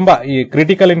ತುಂಬಾ ಈ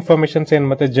ಕ್ರಿಟಿಕಲ್ ಇನ್ಫಾರ್ಮೇಶನ್ಸ್ ಏನ್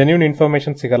ಮತ್ತೆ ಜೆನ್ಯೂನ್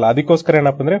ಇನ್ಫಾರ್ಮೇಶನ್ ಸಿಗಲ್ಲ. ಅದಕ್ಕೋಸ್ಕರ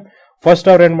ಏನಪ್ಪಾ ಅಂದ್ರೆ ಫಸ್ಟ್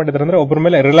ಅವ್ರು ಏನ್ ಮಾಡಿದ್ರೆ ಅಂದ್ರೆ ಒಬ್ಬರ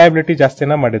ಮೇಲೆ ರಿಲಯಬಿಲಿಟಿ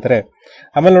ಜಾಸ್ತಿನ ಮಾಡಿದ್ದಾರೆ.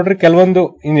 ಆಮೇಲೆ ನೋಡ್ರಿ ಕೆಲವೊಂದು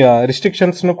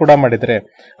ರಿಸ್ಟ್ರಿಕ್ಷನ್ಸ್ ಕೂಡ ಮಾಡಿದ್ದಾರೆ.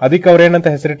 ಅದಕ್ಕೆ ಅವ್ರು ಏನಂತ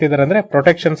ಹೆಸರಿಟ್ಟಿದ್ದಾರೆ ಅಂದ್ರೆ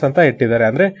ಪ್ರೊಟೆಕ್ಷನ್ಸ್ ಅಂತ ಇಟ್ಟಿದ್ದಾರೆ,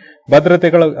 ಅಂದ್ರೆ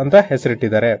ಭದ್ರತೆಗಳು ಅಂತ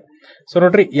ಹೆಸರಿಟ್ಟಿದ್ದಾರೆ. ಸೊ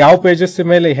ನೋಡ್ರಿ ಯಾವ ಪೇಜಸ್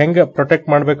ಮೇಲೆ ಹೆಂಗ್ ಪ್ರೊಟೆಕ್ಟ್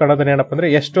ಮಾಡ್ಬೇಕು ಅನ್ನೋದನ್ನ ಏನಪ್ಪಾ ಅಂದ್ರೆ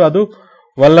ಎಷ್ಟು ಅದು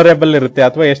ವಲ್ನರೇಬಲ್ ಇರುತ್ತೆ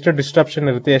ಅಥವಾ ಎಷ್ಟು ಡಿಸ್ಟ್ರಪ್ಷನ್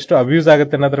ಇರುತ್ತೆ, ಎಷ್ಟು ಅಬ್ಯೂಸ್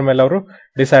ಆಗುತ್ತೆ ಅನ್ನೋದ್ರ ಮೇಲೆ ಅವರು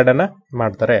ಡಿಸೈಡ್ ಅನ್ನ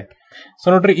ಮಾಡ್ತಾರೆ. ಸೊ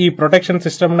ನೋಡ್ರಿ ಈ ಪ್ರೊಟೆಕ್ಷನ್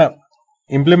ಸಿಸ್ಟಮ್ ನ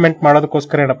ಇಂಪ್ಲಿಮೆಂಟ್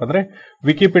ಮಾಡೋದಕ್ಕೋಸ್ಕರ ಏನಪ್ಪಾ ಅಂದ್ರೆ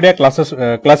ವಿಕಿಪೀಡಿಯಾ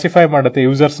ಕ್ಲಾಸಿಫೈ ಮಾಡುತ್ತೆ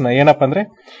ಯೂಸರ್ಸ್ ನ. ಏನಪ್ಪಾ ಅಂದ್ರೆ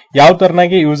ಯಾವ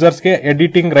ತರನಾಗಿ ಯೂಸರ್ಸ್ಗೆ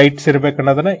ಎಡಿಟಿಂಗ್ ರೈಟ್ಸ್ ಇರ್ಬೇಕು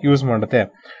ಅನ್ನೋದನ್ನ ಯೂಸ್ ಮಾಡುತ್ತೆ.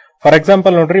 ಫಾರ್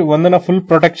ಎಕ್ಸಾಂಪಲ್ ನೋಡ್ರಿ ಒಂದನ್ನ ಫುಲ್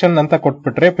ಪ್ರೊಟೆಕ್ಷನ್ ಅಂತ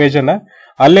ಕೊಟ್ಬಿಟ್ರೆ ಪೇಜ್ ಅನ್ನ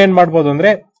ಅಲ್ಲೇನ್ ಮಾಡ್ಬೋದು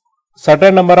ಅಂದ್ರೆ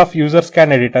certain number of users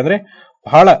can edit ಅಂದ್ರೆ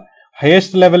ಬಹಳ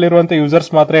ಹೈಯೆಸ್ಟ್ ಲೆವೆಲ್ ಇರುವಂತ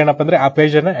ಯೂಸರ್ಸ್ ಮಾತ್ರ ಏನಪ್ಪಾ ಅಂದ್ರೆ ಆ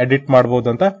ಪೇಜ್ ಅನ್ನ ಎಡಿಟ್ ಮಾಡಬಹುದು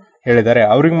ಅಂತ ಹೇಳಿದ್ದಾರೆ.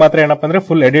 ಅವ್ರಿಗೆ ಮಾತ್ರ ಏನಪ್ಪಾ ಅಂದ್ರೆ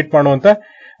ಫುಲ್ ಎಡಿಟ್ ಮಾಡುವಂತ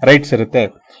ರೈಟ್ಸ್ ಇರುತ್ತೆ.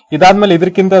 ಇದಾದ್ಮೇಲೆ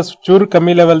ಇದಕ್ಕಿಂತ ಚೂರು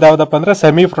ಕಮ್ಮಿ ಲೆವೆಲ್ ಯಾವ್ದಪ್ಪ ಅಂದ್ರೆ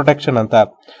ಸೆಮಿ ಪ್ರೊಟೆಕ್ಷನ್ ಅಂತ.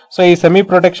 ಸೊ ಈ ಸೆಮಿ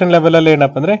ಪ್ರೊಟೆಕ್ಷನ್ ಲೆವೆಲ್ ಅಲ್ಲಿ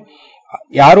ಏನಪ್ಪಾ ಅಂದ್ರೆ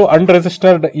ಯಾರು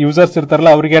ಅನ್ರಿಜಿಸ್ಟರ್ಡ್ ಯೂಸರ್ಸ್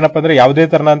ಇರ್ತಾರಲ್ಲ ಅವ್ರಿಗೆ ಏನಪ್ಪಾ ಅಂದ್ರೆ ಯಾವುದೇ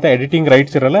ತರನಂತ ಎಡಿಟಿಂಗ್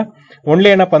ರೈಟ್ಸ್ ಇರಲ್ಲ. ಓನ್ಲಿ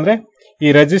ಏನಪ್ಪಾ ಅಂದ್ರೆ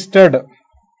ಈ ರಿಜಿಸ್ಟರ್ಡ್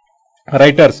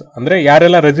ರೈಟರ್ಸ್ ಅಂದ್ರೆ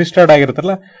ಯಾರೆಲ್ಲ ರಿಜಿಸ್ಟರ್ಡ್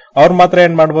ಆಗಿರ್ತಾರಲ್ಲ ಅವ್ರು ಮಾತ್ರ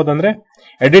ಏನ್ ಮಾಡ್ಬೋದು ಅಂದ್ರೆ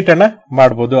ಎಡಿಟ್ ಅನ್ನ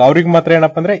ಮಾಡಬಹುದು. ಅವ್ರಿಗೆ ಮಾತ್ರ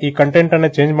ಏನಪ್ಪಾ ಅಂದ್ರೆ ಈ ಕಂಟೆಂಟ್ ಅನ್ನ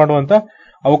ಚೇಂಜ್ ಮಾಡುವಂತ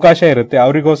ಅವಕಾಶ ಇರುತ್ತೆ.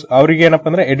 ಅವ್ರಿಗೆ ಏನಪ್ಪಾ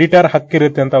ಅಂದ್ರೆ ಎಡಿಟರ್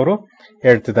ಹಕ್ಕಿರುತ್ತೆ ಅಂತ ಅವರು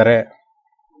ಹೇಳ್ತಿದ್ದಾರೆ.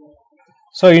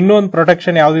 ಸೊ ಇನ್ನೊಂದು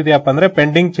ಪ್ರೊಟೆಕ್ಷನ್ ಯಾವ್ದಿದೆಯಪ್ಪ ಅಂದ್ರೆ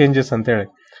ಪೆಂಡಿಂಗ್ ಚೇಂಜಸ್ ಅಂತ ಹೇಳಿ.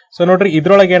 ಸೊ ನೋಡ್ರಿ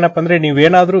ಇದ್ರೊಳಗೆ ಏನಪ್ಪಾ ಅಂದ್ರೆ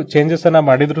ನೀವೇನಾದ್ರೂ ಚೇಂಜಸ್ ಅನ್ನ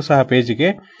ಮಾಡಿದ್ರು ಸಹ ಪೇಜ್ಗೆ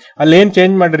ಅಲ್ಲಿ ಏನ್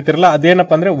ಚೇಂಜ್ ಮಾಡಿರ್ತಿರಲ್ಲ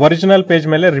ಅದೇನಪ್ಪಾ ಅಂದ್ರೆ ಒರಿಜಿನಲ್ ಪೇಜ್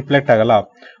ಮೇಲೆ ರಿಫ್ಲೆಕ್ಟ್ ಆಗಲ್ಲ.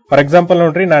 ಫಾರ್ ಎಕ್ಸಾಂಪಲ್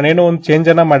ನೋಡ್ರಿ, ನಾನೇನೋ ಒಂದು ಚೇಂಜ್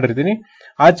ಅನ್ನ ಮಾಡಿರ್ತೀನಿ,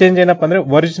 ಆ ಚೇಂಜ್ ಏನಪ್ಪಾ ಅಂದ್ರೆ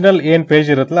ಒರಿಜಿನಲ್ ಏನ್ ಪೇಜ್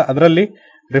ಇರುತ್ತಲ್ಲ ಅದರಲ್ಲಿ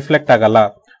ರಿಫ್ಲೆಕ್ಟ್ ಆಗಲ್ಲ.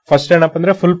 ಫಸ್ಟ್ ಏನಪ್ಪಾ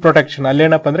ಅಂದ್ರೆ ಫುಲ್ ಪ್ರೊಟೆಕ್ಷನ್, ಅಲ್ಲಿ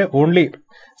ಏನಪ್ಪಾ ಅಂದ್ರೆ only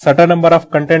certain number of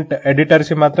content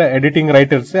editors ಮಾತ್ರ ಎಡಿಟಿಂಗ್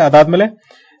ರೈಟ್ ಇರುತ್ತೆ. ಅದಾದ್ಮೇಲೆ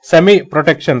ಸೆಮಿ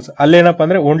ಪ್ರೊಟೆಕ್ಷನ್ಸ್, ಅಲ್ಲಿ ಏನಪ್ಪಾ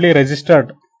ಅಂದ್ರೆ only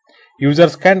registered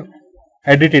users can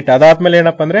edit it. ಅದಾದ್ಮೇಲೆ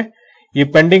ಏನಪ್ಪಾ ಅಂದ್ರೆ ಈ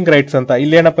ಪೆಂಡಿಂಗ್ ರೈಟ್ಸ್ ಅಂತ,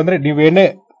 ಇಲ್ಲಿ ಏನಪ್ಪಾ ಅಂದ್ರೆ ನೀವೇನೇ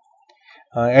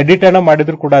ಎಡಿಟ್ ಅನ್ನ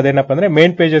ಮಾಡಿದ್ರು ಕೂಡ ಅದೇನಪ್ಪ ಅಂದ್ರೆ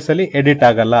ಮೇನ್ ಪೇಜಸ್ ಅಲ್ಲಿ ಎಡಿಟ್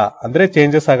ಆಗಲ್ಲ, ಅಂದ್ರೆ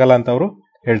ಚೇಂಜಸ್ ಆಗಲ್ಲ ಅಂತ ಅವರು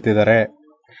ಹೇಳ್ತಿದ್ದಾರೆ.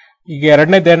 ಈಗ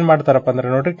ಎರಡನೇದು ಏನ್ ಮಾಡ್ತಾರಪ್ಪ ಅಂದ್ರೆ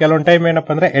ನೋಡ್ರಿ, ಕೆಲವೊಂದು ಟೈಮ್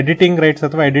ಏನಪ್ಪಾ ಅಂದ್ರೆ ಎಡಿಟಿಂಗ್ ರೈಟ್ಸ್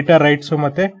ಅಥವಾ ಎಡಿಟರ್ ರೈಟ್ಸ್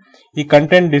ಮತ್ತೆ ಈ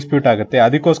ಕಂಟೆಂಟ್ ಡಿಸ್ಪ್ಯೂಟ್ ಆಗುತ್ತೆ.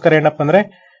 ಅದಕ್ಕೋಸ್ಕರ ಏನಪ್ಪಾ ಅಂದ್ರೆ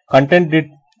ಕಂಟೆಂಟ್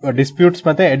ಡಿಸ್ಪ್ಯೂಟ್ಸ್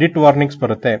ಮತ್ತೆ ಎಡಿಟ್ ವಾರ್ನಿಂಗ್ಸ್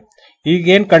ಬರುತ್ತೆ. ಈಗ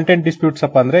ಏನ್ ಕಂಟೆಂಟ್ ಡಿಸ್ಪ್ಯೂಟ್ಸ್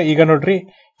ಅಪ್ಪ ಅಂದ್ರೆ, ಈಗ ನೋಡ್ರಿ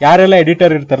ಯಾರೆಲ್ಲ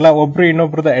ಎಡಿಟರ್ ಇರ್ತಾರಲ್ಲ ಒಬ್ರು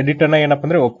ಇನ್ನೊಬ್ರದ ಎಡಿಟ್ ಅನ್ನ ಏನಪ್ಪಾ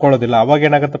ಅಂದ್ರೆ ಒಪ್ಕೊಳ್ಳೋದಿಲ್ಲ, ಅವಾಗ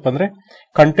ಏನಾಗತ್ತಪ್ಪ ಅಂದ್ರೆ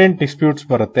ಕಂಟೆಂಟ್ ಡಿಸ್ಪ್ಯೂಟ್ಸ್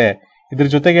ಬರುತ್ತೆ. ಇದ್ರ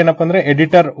ಜೊತೆಗೆ ಏನಪ್ಪಾ ಅಂದ್ರೆ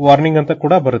ಎಡಿಟರ್ ವಾರ್ನಿಂಗ್ ಅಂತ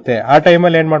ಕೂಡ ಬರುತ್ತೆ. ಆ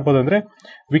ಟೈಮಲ್ಲಿ ಏನ್ ಮಾಡ್ಬೋದು ಅಂದ್ರೆ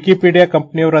ವಿಕಿಪೀಡಿಯಾ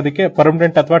ಕಂಪನಿಯವರು ಅದಕ್ಕೆ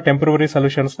ಪರ್ಮನೆಂಟ್ ಅಥವಾ ಟೆಂಪರರಿ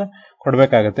ಸೊಲ್ಯೂಷನ್ಸ್ ನ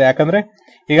ಕೊಡ್ಬೇಕಾಗತ್ತೆ. ಯಾಕಂದ್ರೆ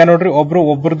ಈಗ ನೋಡ್ರಿ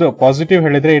ಒಬ್ರದ್ದು ಪಾಸಿಟಿವ್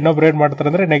ಹೇಳಿದ್ರೆ ಇನ್ನೊಬ್ರು ಏನ್ ಮಾಡ್ತಾರೆ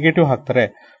ಅಂದ್ರೆ ನೆಗೆಟಿವ್ ಹಾಕ್ತಾರೆ.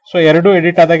 ಸೊ ಎರಡು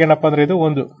ಎಡಿಟ್ ಆದಾಗ ಏನಪ್ಪಾ ಅಂದ್ರೆ ಇದು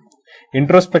ಒಂದು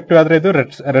ಇಂಟ್ರೋಸ್ಪೆಕ್ಟಿವ್ ಆದ್ರೆ ಇದು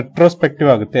ರೆಟ್ರೋಸ್ಪೆಕ್ಟಿವ್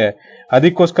ಆಗುತ್ತೆ.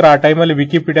 ಅದಕ್ಕೋಸ್ಕರ ಆ ಟೈಮಲ್ಲಿ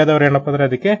ವಿಕಿಪೀಡಿಯಾದವ್ರು ಏನಪ್ಪಾ ಅಂದ್ರೆ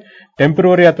ಅದಕ್ಕೆ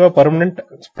ಟೆಂಪರರಿ ಅಥವಾ ಪರ್ಮನೆಂಟ್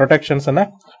ಪ್ರೊಟೆಕ್ಷನ್ಸ್ ಅನ್ನ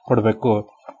ಕೊಡಬೇಕು.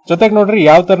 ಜೊತೆಗೆ ನೋಡ್ರಿ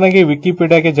ಯಾವ ತರನಾಗಿ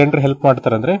ವಿಕಿಪೀಡಿಯಾಗೆ ಜನರು ಹೆಲ್ಪ್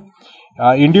ಮಾಡ್ತಾರೆ ಅಂದ್ರೆ,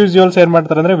 ಇಂಡಿವಿಜುವಲ್ಸ್ ಏನ್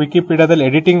ಮಾಡ್ತಾರೆ ಅಂದ್ರೆ ವಿಕಿಪೀಡಿಯಾದಲ್ಲಿ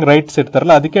ಎಡಿಟಿಂಗ್ ರೈಟ್ಸ್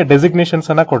ಇರ್ತಾರಲ್ಲ ಅದಕ್ಕೆ ಡೆಸಿಗ್ನೇಷನ್ಸ್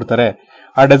ಅನ್ನ ಕೊಡ್ತಾರೆ.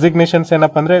 ಆ ಡೆಸಿಗ್ನೇಷನ್ಸ್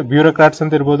ಏನಪ್ಪಾ ಅಂದ್ರೆ ಬ್ಯೂರೋಕ್ರಾಟ್ಸ್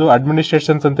ಅಂತ ಇರ್ಬೋದು,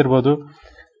 ಅಡ್ಮಿನಿಸ್ಟ್ರೇಷನ್ಸ್ ಅಂತ ಇರ್ಬೋದು,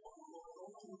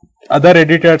 ಅದರ್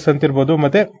ಎಡಿಟರ್ಸ್ ಅಂತ ಇರ್ಬೋದು,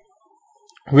 ಮತ್ತೆ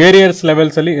ವೇರಿಯಸ್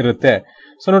ಲೆವೆಲ್ಸ್ ಅಲ್ಲಿ ಇರುತ್ತೆ.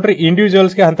 ಸೊ ನೋಡ್ರಿ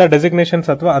ಇಂಡಿವಿಜುವಲ್ಸ್ಗೆ ಅಂತ ಡೆಸಿಗ್ನೇಷನ್ಸ್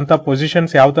ಅಥವಾ ಅಂತ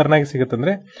ಪೊಸಿಷನ್ಸ್ ಯಾವ ತರನಾಗಿ ಸಿಗುತ್ತೆ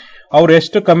ಅಂದ್ರೆ, ಅವ್ರು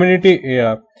ಎಷ್ಟು ಕಮ್ಯುನಿಟಿ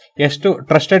ಎಷ್ಟು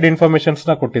ಟ್ರಸ್ಟೆಡ್ ಇನ್ಫಾರ್ಮೇಶನ್ಸ್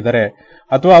ನ ಕೊಟ್ಟಿದ್ದಾರೆ,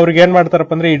 ಅಥವಾ ಅವ್ರಿಗೆ ಏನ್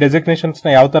ಮಾಡ್ತಾರಪ್ಪ ಅಂದ್ರೆ ಈ ಡೆಸಿಗ್ನೇಷನ್ಸ್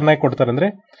ನ ಯಾವ ತರನಾಗಿ ಕೊಡ್ತಾರೆ ಅಂದ್ರೆ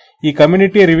ಈ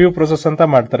ಕಮ್ಯುನಿಟಿ ರಿವ್ಯೂ ಪ್ರೊಸೆಸ್ ಅಂತ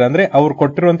ಮಾಡ್ತಾರೆ. ಅಂದ್ರೆ ಅವ್ರು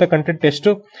ಕೊಟ್ಟಿರುವಂತ ಕಂಟೆಂಟ್ ಎಷ್ಟು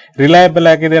ರಿಲಯಬಲ್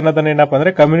ಆಗಿದೆ ಅನ್ನೋದನ್ನ ಏನಪ್ಪಾ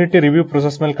ಅಂದ್ರೆ ಕಮ್ಯುನಿಟಿ ರಿವ್ಯೂ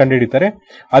ಪ್ರೊಸೆಸ್ ಮೇಲೆ ಕಂಡುಹಿಡಿತಾರೆ.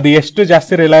 ಅದು ಎಷ್ಟು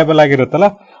ಜಾಸ್ತಿ ರಿಲಯಬಲ್ ಆಗಿರುತ್ತಲ್ಲ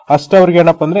ಅಷ್ಟು ಅವ್ರಿಗೆ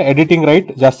ಏನಪ್ಪಾ ಅಂದ್ರೆ ಎಡಿಟಿಂಗ್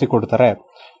ರೈಟ್ ಜಾಸ್ತಿ ಕೊಡ್ತಾರೆ.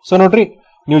 ಸೊ ನೋಡ್ರಿ,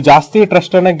 ನೀವು ಜಾಸ್ತಿ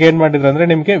ಟ್ರಸ್ಟ್ ಅನ್ನ ಗೇನ್ ಮಾಡಿದ್ರೆ ಅಂದ್ರೆ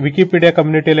ನಿಮ್ಗೆ ವಿಕಿಪೀಡಿಯಾ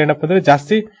ಕಮ್ಯುನಿಟಿಯಲ್ಲಿ ಏನಪ್ಪಾ ಅಂದ್ರೆ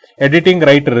ಜಾಸ್ತಿ ಎಡಿಟಿಂಗ್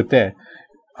ರೈಟ್ ಇರುತ್ತೆ.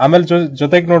 ಆಮೇಲೆ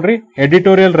ಜೊತೆಗೆ ನೋಡ್ರಿ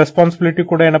ಎಡಿಟೋರಿಯಲ್ ರೆಸ್ಪಾನ್ಸಿಬಿಲಿಟಿ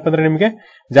ಕೂಡ ಏನಪ್ಪಾ ಅಂದ್ರೆ ನಿಮ್ಗೆ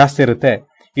ಜಾಸ್ತಿ ಇರುತ್ತೆ.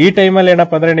 ಈ ಟೈಮಲ್ಲಿ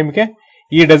ಏನಪ್ಪಾ ಅಂದ್ರೆ ನಿಮ್ಗೆ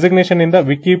ಈ ಡೆಸಿಗ್ನೇಷನ್ ಇಂದ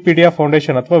ವಿಕಿಪೀಡಿಯಾ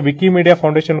ಫೌಂಡೇಶನ್ ಅಥವಾ ವಿಕಿಮೀಡಿಯಾ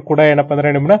ಫೌಂಡೇಶನ್ ಕೂಡ ಏನಪ್ಪಾ ಅಂದ್ರೆ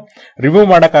ನಿಮ್ಮನ್ನ ರಿವ್ಯೂ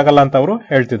ಮಾಡಕ್ಕಾಗಲ್ಲ ಅಂತ ಅವರು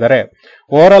ಹೇಳ್ತಿದ್ದಾರೆ.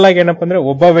 ಓವರ್ ಆಲ್ ಆಗಿ ಏನಪ್ಪಾ ಅಂದ್ರೆ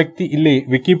ಒಬ್ಬ ವ್ಯಕ್ತಿ ಇಲ್ಲಿ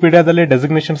ವಿಕಿಪೀಡಿಯಾದಲ್ಲಿ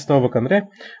ಡೆಸಿಗ್ನೇಷನ್ಸ್ ತಗೋಬೇಕಂದ್ರೆ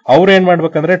ಅವ್ರು ಏನ್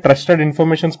ಮಾಡ್ಬೇಕಂದ್ರೆ ಟ್ರಸ್ಟೆಡ್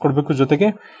ಇನ್ಫಾರ್ಮೇಶನ್ಸ್ ಕೊಡ್ಬೇಕು, ಜೊತೆಗೆ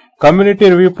ಕಮ್ಯುನಿಟಿ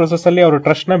ರಿವ್ಯೂ ಪ್ರೊಸೆಸ್ ಅಲ್ಲಿ ಅವರು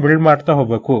ಟ್ರಸ್ಟ್ ನ ಬಿಲ್ಡ್ ಮಾಡ್ತಾ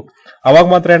ಹೋಗ್ಬೇಕು. ಅವಾಗ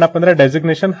ಮಾತ್ರ ಏನಪ್ಪಾ ಅಂದ್ರೆ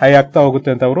ಡೆಸಿಗ್ನೇಷನ್ ಹೈ ಆಗ್ತಾ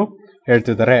ಹೋಗುತ್ತೆ ಅಂತ ಅವರು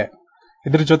ಹೇಳ್ತಿದ್ದಾರೆ.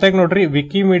 ಇದ್ರ ಜೊತೆಗೆ ನೋಡ್ರಿ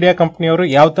ವಿಕಿಮೀಡಿಯಾ ಕಂಪನಿಯವರು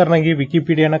ಯಾವ ತರನಾಗಿ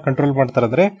ವಿಕಿಪೀಡಿಯಾನ ಕಂಟ್ರೋಲ್ ಮಾಡ್ತಾರೆ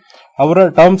ಅಂದ್ರೆ ಅವರ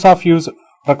ಟರ್ಮ್ಸ್ ಆಫ್ ಯೂಸ್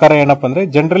ಪ್ರಕಾರ ಏನಪ್ಪಾ ಅಂದ್ರೆ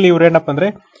ಜನರಲಿ ಇವ್ರು ಏನಪ್ಪಾ ಅಂದ್ರೆ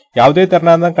ಯಾವುದೇ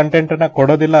ತರನಾದ ಕಂಟೆಂಟ್ ಅನ್ನ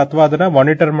ಕೊಡೋದಿಲ್ಲ ಅಥವಾ ಅದನ್ನ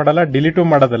ಮಾನಿಟರ್ ಮಾಡಲ್ಲ, ಡಿಲೀಟು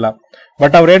ಮಾಡೋದಿಲ್ಲ.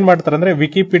 ಬಟ್ ಅವ್ರು ಏನ್ ಮಾಡ್ತಾರೆ ಅಂದ್ರೆ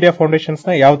ವಿಕಿಪೀಡಿಯಾ ಫೌಂಡೇಶನ್ಸ್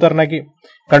ನ ಯಾವ ತರನಾಗಿ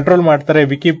ಕಂಟ್ರೋಲ್ ಮಾಡ್ತಾರೆ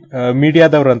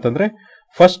ಮೀಡಿಯಾದವ್ರು ಅಂತಂದ್ರೆ,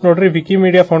 ಫಸ್ಟ್ ನೋಡ್ರಿ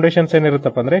ವಿಕಿಮೀಡಿಯಾ ಫೌಂಡೇಶನ್ಸ್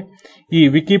ಏನಿರುತ್ತಪ್ಪ ಅಂದ್ರೆ ಈ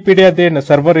ವಿಕಿಪೀಡಿಯಾದೇನು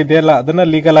ಸರ್ವರ್ ಇದೆಯಲ್ಲ ಅದನ್ನ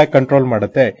ಲೀಗಲ್ ಆಗಿ ಕಂಟ್ರೋಲ್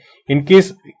ಮಾಡುತ್ತೆ. ಇನ್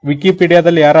ಕೇಸ್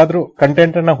ವಿಕಿಪೀಡಿಯಾದಲ್ಲಿ ಯಾರಾದ್ರೂ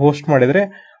ಕಂಟೆಂಟ್ ಅನ್ನ ಹೋಸ್ಟ್ ಮಾಡಿದ್ರೆ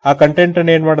ಆ ಕಂಟೆಂಟ್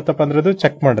ಅನ್ನ ಏನ್ ಮಾಡುತ್ತಪ್ಪ ಅಂದ್ರೆ ಅದು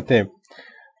ಚೆಕ್ ಮಾಡುತ್ತೆ.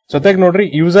 ಜೊತೆಗೆ ನೋಡ್ರಿ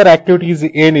ಯೂಸರ್ ಆಕ್ಟಿವಿಟೀಸ್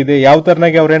ಏನಿದೆ, ಯಾವ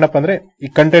ತರನಾಗಿ ಅವ್ರ ಏನಪ್ಪಾ ಅಂದ್ರೆ ಈ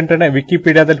ಕಂಟೆಂಟ್ ಅನ್ನ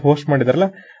ವಿಕಿಪೀಡಿಯಾದಲ್ಲಿ ಹೋಸ್ಟ್ ಮಾಡಿದಾರಲ್ಲ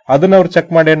ಅದನ್ನ ಅವ್ರು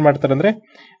ಚೆಕ್ ಮಾಡಿ ಏನ್ ಮಾಡ್ತಾರೆ ಅಂದ್ರೆ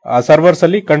ಆ ಸರ್ವರ್ಸ್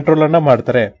ಅಲ್ಲಿ ಕಂಟ್ರೋಲ್ ಅನ್ನ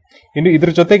ಮಾಡ್ತಾರೆ. ಇನ್ನು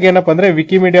ಇದ್ರ ಜೊತೆಗೆ ಏನಪ್ಪಾ ಅಂದ್ರೆ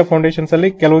ವಿಕಿಮೀಡಿಯಾ ಫೌಂಡೇಶನ್ಸ್ ಅಲ್ಲಿ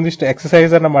ಕೆಲವೊಂದಿಷ್ಟು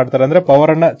ಎಕ್ಸರ್ಸೈಸ್ ಅನ್ನ ಮಾಡ್ತಾರೆ, ಅಂದ್ರೆ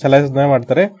ಪವರ್ ಅನ್ನ ಚಲಾಯಿಸನೆ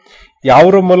ಮಾಡ್ತಾರೆ.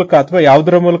 ಯಾವ್ದ್ರ ಮೂಲಕ ಅಥವಾ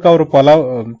ಯಾವ್ದ್ರ ಮೂಲಕ ಅವರು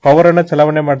ಪವರ್ ಅನ್ನ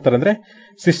ಚಲಾವಣೆ ಮಾಡ್ತಾರೆ ಅಂದ್ರೆ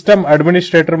ಸಿಸ್ಟಮ್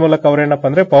ಅಡ್ಮಿನಿಸ್ಟ್ರೇಟರ್ ಮೂಲಕ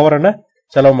ಅವ್ರೇನಪ್ಪ ಅಂದ್ರೆ ಪವರ್ ಅನ್ನ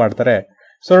ಚಲಾವ್ ಮಾಡ್ತಾರೆ.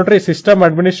 ಸೊ ನೋಡ್ರಿ ಸಿಸ್ಟಮ್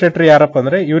ಅಡ್ಮಿನಿಸ್ಟ್ರೇಟರ್ ಯಾರಪ್ಪ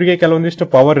ಅಂದ್ರೆ ಇವರಿಗೆ ಕೆಲವೊಂದಿಷ್ಟು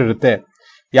ಪವರ್ ಇರುತ್ತೆ.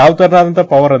 ಯಾವ ತರನಾದಂತ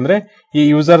ಪವರ್ ಅಂದ್ರೆ ಈ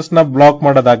ಯೂಸರ್ಸ್ ನ ಬ್ಲಾಕ್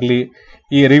ಮಾಡೋದಾಗ್ಲಿ,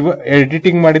 ಈ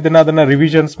ಎಡಿಟಿಂಗ್ ಮಾಡಿದ್ದನ್ನ ಅದನ್ನ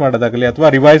ರಿವಿಷನ್ಸ್ ಮಾಡೋದಾಗ್ಲಿ ಅಥವಾ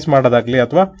ರಿವೈಸ್ ಮಾಡೋದಾಗ್ಲಿ,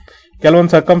 ಅಥವಾ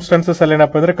ಕೆಲವೊಂದು ಸರ್ಕಮ್ಸ್ಟಾನ್ಸಸ್ ಅಲ್ಲಿ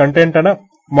ಏನಪ್ಪಾ ಅಂದ್ರೆ ಕಂಟೆಂಟ್ ಅನ್ನ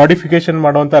ಮಾಡಿಫಿಕೇಶನ್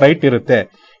ಮಾಡುವಂತ ರೈಟ್ ಇರುತ್ತೆ.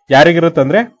 ಯಾರಿಗಿರುತ್ತೆ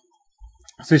ಅಂದ್ರೆ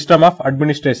ಸಿಸ್ಟಮ್ ಆಫ್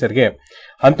ಅಡ್ಮಿನಿಸ್ಟ್ರೇಷನ್ಗೆ.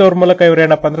 ಅಂತವ್ರ ಮೂಲಕ ಇವ್ರು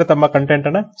ಏನಪ್ಪಾ ಅಂದ್ರೆ ತಮ್ಮ ಕಂಟೆಂಟ್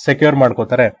ಅನ್ನ ಸೆಕ್ಯೂರ್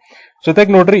ಮಾಡ್ಕೋತಾರೆ.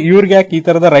 ಜೊತೆಗೆ ನೋಡ್ರಿ ಇವ್ರಿಗೆ ಯಾಕೆ ಈ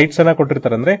ತರದ ರೈಟ್ಸ್ ಅನ್ನ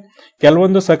ಕೊಟ್ಟಿರ್ತಾರೆ ಅಂದ್ರೆ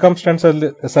ಕೆಲವೊಂದು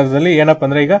ಸರ್ಕಮ್ಸ್ಟಾನ್ಸಸ್ ಅಲ್ಲಿ ಏನಪ್ಪಾ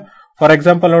ಅಂದ್ರೆ ಈಗ ಫಾರ್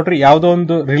ಎಕ್ಸಾಂಪಲ್ ನೋಡ್ರಿ ಯಾವ್ದೋ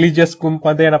ಒಂದು ರಿಲಿಜಿಯಸ್ ಗುಂಪು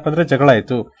ಅಂತ ಏನಪ್ಪಾ ಅಂದ್ರೆ ಜಗಳ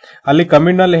ಆಯ್ತು, ಅಲ್ಲಿ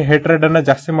ಕಮ್ಯುನಲ್ ಹೇಟ್ರೆಡ್ ಅನ್ನ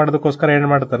ಜಾಸ್ತಿ ಮಾಡೋದಕ್ಕೋಸ್ಕರ ಏನ್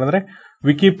ಮಾಡ್ತಾರೆ ಅಂದ್ರೆ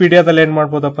ವಿಕಿಪೀಡಿಯಾದಲ್ಲಿ ಏನ್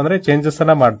ಮಾಡ್ಬೋದಪ್ಪ ಅಂದ್ರೆ ಚೇಂಜಸ್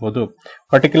ಅನ್ನ ಮಾಡ್ಬೋದು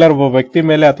ಪರ್ಟಿಕ್ಯುಲರ್ ಒಬ್ಬ ವ್ಯಕ್ತಿ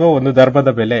ಮೇಲೆ ಅಥವಾ ಒಂದು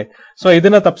ಧರ್ಮದ ಮೇಲೆ. ಸೊ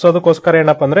ಇದನ್ನ ತಪ್ಪಿಸೋದಕ್ಕೋಸ್ಕರ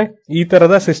ಏನಪ್ಪಾ ಅಂದ್ರೆ ಈ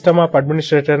ತರದ ಸಿಸ್ಟಮ್ ಆಫ್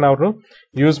ಅಡ್ಮಿನಿಸ್ಟ್ರೇಷನ್ ಅವರು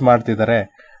ಯೂಸ್ ಮಾಡ್ತಿದ್ದಾರೆ.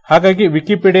 ಹಾಗಾಗಿ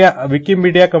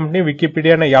ವಿಕಿಮೀಡಿಯಾ ಕಂಪನಿ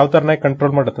ವಿಕಿಪೀಡಿಯಾನ ಯಾವ ತರನಾಗಿ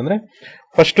ಕಂಟ್ರೋಲ್ ಮಾಡುತ್ತಂದ್ರೆ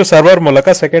ಫಸ್ಟ್ ಸರ್ವರ್ ಮೂಲಕ,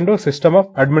 ಸೆಕೆಂಡ್ ಸಿಸ್ಟಮ್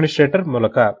ಆಫ್ ಅಡ್ಮಿನಿಸ್ಟ್ರೇಟರ್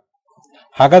ಮೂಲಕ.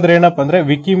 ಹಾಗಾದ್ರೆ ಏನಪ್ಪಾ ಅಂದ್ರೆ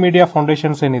ವಿಕಿಮೀಡಿಯಾ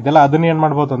ಫೌಂಡೇಶನ್ಸ್ ಏನಿದೆಯಲ್ಲ ಅದನ್ನ ಏನ್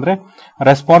ಮಾಡ್ಬೋದು ಅಂದ್ರೆ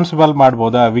ರೆಸ್ಪಾನ್ಸಿಬಲ್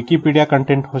ಮಾಡ್ಬೋದಾ ವಿಕಿಪೀಡಿಯಾ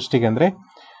ಕಂಟೆಂಟ್ ಹೋಸ್ಟಿಗೆ ಅಂದ್ರೆ.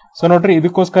 ಸೊ ನೋಡ್ರಿ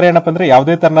ಇದಕ್ಕೋಸ್ಕರ ಏನಪ್ಪಾ ಅಂದ್ರೆ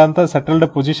ಯಾವುದೇ ತರನಾದಂತ ಸೆಟಲ್ಡ್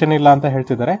ಪೊಸಿಷನ್ ಇಲ್ಲ ಅಂತ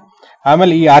ಹೇಳ್ತಿದ್ದಾರೆ.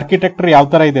 ಆಮೇಲೆ ಈ ಆರ್ಕಿಟೆಕ್ಚರ್ ಯಾವ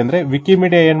ತರ ಇದೆ ಅಂದ್ರೆ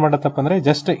ವಿಕಿಮೀಡಿಯಾ ಏನ್ ಮಾಡತ್ತಪ್ಪ ಅಂದ್ರೆ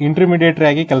ಜಸ್ಟ್ ಇಂಟರ್ಮಿಡಿಯೇಟರಿ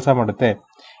ಆಗಿ ಕೆಲಸ ಮಾಡುತ್ತೆ,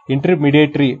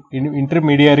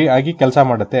 ಇಂಟರ್ಮಿಡಿಯರಿ ಆಗಿ ಕೆಲಸ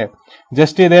ಮಾಡುತ್ತೆ.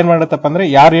 ಜಸ್ಟ್ ಇದೇನ್ ಮಾಡತ್ತಪ್ಪ ಅಂದ್ರೆ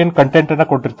ಯಾರು ಏನ್ ಕಂಟೆಂಟ್ ಅನ್ನ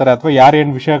ಕೊಟ್ಟಿರ್ತಾರೆ ಅಥವಾ ಯಾರು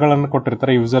ಏನ್ ವಿಷಯಗಳನ್ನ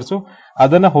ಕೊಟ್ಟಿರ್ತಾರೆ ಯೂಸರ್ಸ್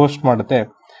ಅದನ್ನ ಹೋಸ್ಟ್ ಮಾಡುತ್ತೆ.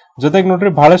 ಜೊತೆಗೆ ನೋಡ್ರಿ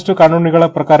ಬಹಳಷ್ಟು ಕಾನೂನುಗಳ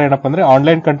ಪ್ರಕಾರ ಏನಪ್ಪಾ ಅಂದ್ರೆ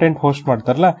ಆನ್ಲೈನ್ ಕಂಟೆಂಟ್ ಹೋಸ್ಟ್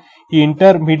ಮಾಡ್ತಾರಲ್ಲ, ಈ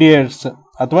ಇಂಟರ್ಮೀಡಿಯೇಟ್ಸ್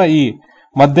ಅಥವಾ ಈ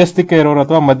ಮಧ್ಯಸ್ಥಿಕೆ ಇರೋರು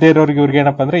ಅಥವಾ ಮಧ್ಯ ಇರೋರಿಗೆ ಇವ್ರಿಗೆ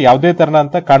ಏನಪ್ಪಾ ಅಂದ್ರೆ ಯಾವುದೇ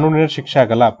ತರನಂತ ಕಾನೂನಿನ ಶಿಕ್ಷೆ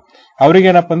ಆಗಲ್ಲ. ಅವ್ರಿಗೆ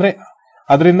ಏನಪ್ಪಾ ಅಂದ್ರೆ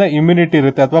ಅದರಿಂದ ಇಮ್ಯುನಿಟಿ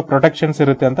ಇರುತ್ತೆ ಅಥವಾ ಪ್ರೊಟೆಕ್ಷನ್ಸ್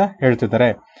ಇರುತ್ತೆ ಅಂತ ಹೇಳ್ತಿದ್ದಾರೆ.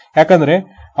 ಯಾಕಂದ್ರೆ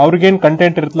ಅವ್ರಿಗೇನ್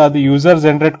ಕಂಟೆಂಟ್ ಇರುತ್ತಲ್ಲ ಅದು ಯೂಸರ್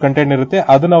ಜನರೇಟ್ ಕಂಟೆಂಟ್ ಇರುತ್ತೆ,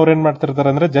 ಅದನ್ನ ಅವ್ರು ಏನ್ ಮಾಡ್ತಿರ್ತಾರೆ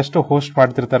ಅಂದ್ರೆ ಜಸ್ಟ್ ಹೋಸ್ಟ್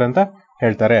ಮಾಡ್ತಿರ್ತಾರೆ ಅಂತ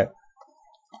ಹೇಳ್ತಾರೆ.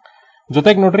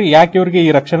 ಜೊತೆಗೆ ನೋಡ್ರಿ ಯಾಕೆ ಇವ್ರಿಗೆ ಈ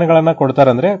ರಕ್ಷಣೆಗಳನ್ನ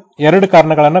ಕೊಡ್ತಾರಂದ್ರೆ 2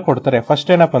 ಕಾರಣಗಳನ್ನ ಕೊಡ್ತಾರೆ.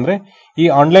 ಫಸ್ಟ್ ಏನಪ್ಪಾ ಅಂದ್ರೆ ಈ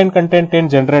ಆನ್ಲೈನ್ ಕಂಟೆಂಟ್ ಏನ್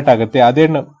ಜನರೇಟ್ ಆಗುತ್ತೆ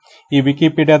ಅದೇನು ಈ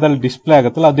ವಿಕಿಪೀಡಿಯಾದಲ್ಲಿ ಡಿಸ್ಪ್ಲೇ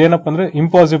ಆಗುತ್ತಲ್ಲ ಅದೇನಪ್ಪ ಅಂದ್ರೆ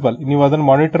ಇಂಪಾಸಿಬಲ್, ನೀವು ಅದನ್ನ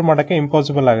ಮಾನಿಟರ್ ಮಾಡಕ್ಕೆ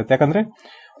ಇಂಪಾಸಿಬಲ್ ಆಗುತ್ತೆ. ಯಾಕಂದ್ರೆ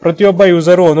ಪ್ರತಿಯೊಬ್ಬ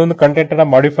ಯೂಸರು ಒಂದೊಂದು ಕಂಟೆಂಟ್ ಅನ್ನ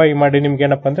ಮಾಡಿಫೈ ಮಾಡಿ ನಿಮ್ಗೆ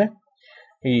ಏನಪ್ಪಾ ಅಂದ್ರೆ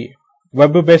ಈ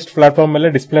ವೆಬ್ ಬೇಸ್ಡ್ ಪ್ಲಾಟ್ಫಾರ್ಮ್ ಮೇಲೆ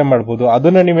ಡಿಸ್ಪ್ಲೇ ಮಾಡಬಹುದು.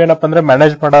 ಅದನ್ನ ನೀವೇನಪ್ಪ ಅಂದ್ರೆ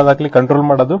ಮ್ಯಾನೇಜ್ ಮಾಡೋದಾಗ್ಲಿ ಕಂಟ್ರೋಲ್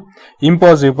ಮಾಡೋದು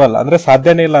ಇಂಪಾಸಿಬಲ್, ಅಂದ್ರೆ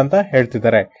ಸಾಧ್ಯನೇ ಇಲ್ಲ ಅಂತ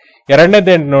ಹೇಳ್ತಿದ್ದಾರೆ.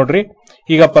 ಎರಡನೇದೇನ್ ನೋಡ್ರಿ,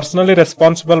 ಈಗ ಪರ್ಸನಲಿ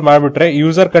ರೆಸ್ಪಾನ್ಸಿಬಲ್ ಮಾಡ್ಬಿಟ್ರೆ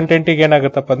ಯೂಸರ್ ಕಂಟೆಂಟ್ ಗೆ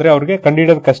ಏನಾಗುತ್ತಪ್ಪ ಅಂದ್ರೆ ಅವ್ರಿಗೆ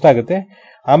ಕಂಡುಹಿಡಿಯೋದು ಕಷ್ಟ ಆಗುತ್ತೆ.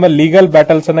 ಆಮೇಲೆ ಲೀಗಲ್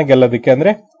ಬ್ಯಾಟಲ್ಸ್ ಅನ್ನ ಗೆಲ್ಲೋದಕ್ಕೆ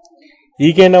ಅಂದ್ರೆ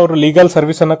ಈಗೇನು ಅವರು ಲೀಗಲ್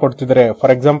ಸರ್ವಿಸ್ ಅನ್ನ ಕೊಡ್ತಿದ್ದಾರೆ,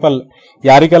 ಫಾರ್ ಎಕ್ಸಾಂಪಲ್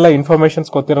ಯಾರಿಗೆಲ್ಲ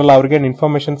ಇನ್ಫಾರ್ಮೇಶನ್ಸ್ ಗೊತ್ತಿರಲ್ಲ ಅವ್ರಿಗೆ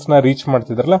ಇನ್ಫಾರ್ಮೇಶನ್ಸ್ ನ ರೀಚ್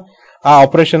ಮಾಡ್ತಿದ್ರಲ್ಲ ಆ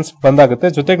ಆಪರೇಷನ್ಸ್ ಬಂದಾಗುತ್ತೆ.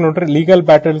 ಜೊತೆಗೆ ನೋಡ್ರಿ ಲೀಗಲ್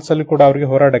ಬ್ಯಾಟಲ್ಸ್ ಅಲ್ಲಿ ಕೂಡ ಅವ್ರಿಗೆ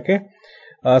ಹೋರಾಡಕ್ಕೆ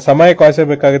ಸಮಯ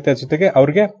ಕಾಯಿಸಬೇಕಾಗುತ್ತೆ, ಜೊತೆಗೆ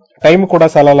ಅವ್ರಿಗೆ ಟೈಮ್ ಕೂಡ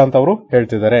ಸಾಲಲ್ಲ ಅಂತ ಅವರು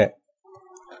ಹೇಳ್ತಿದ್ದಾರೆ.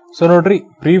 ಸೊ ನೋಡ್ರಿ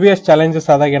ಪ್ರೀವಿಯಸ್ ಚಾಲೆಂಜಸ್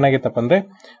ಆದಾಗ ಏನಾಗಿತ್ತಪ್ಪ ಅಂದ್ರೆ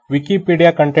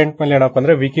ವಿಕಿಪೀಡಿಯಾ ಕಂಟೆಂಟ್ ಮೇಲೆ ಏನಪ್ಪ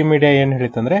ಅಂದ್ರೆ ವಿಕಿಮೀಡಿಯಾ ಏನ್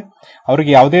ಹೇಳಿತಂದ್ರೆ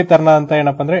ಅವ್ರಿಗೆ ಯಾವುದೇ ತರನ ಅಂತ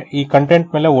ಏನಪ್ಪ ಅಂದ್ರೆ ಈ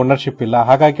ಕಂಟೆಂಟ್ ಮೇಲೆ ಓನರ್ಶಿಪ್ ಇಲ್ಲ,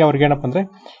 ಹಾಗಾಗಿ ಅವ್ರಿಗೆ ಏನಪ್ಪ ಅಂದ್ರೆ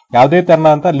ಯಾವುದೇ ತರನ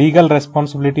ಅಂತ ಲೀಗಲ್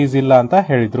ರೆಸ್ಪಾನ್ಸಿಬಿಲಿಟೀಸ್ ಇಲ್ಲ ಅಂತ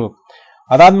ಹೇಳಿದ್ರು.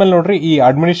 ಅದಾದ್ಮೇಲೆ ನೋಡ್ರಿ ಈ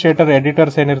ಅಡ್ಮಿನಿಸ್ಟ್ರೇಟರ್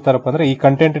ಎಡಿಟರ್ಸ್ ಏನಿರ್ತಾರಪ್ಪ ಅಂದ್ರೆ ಈ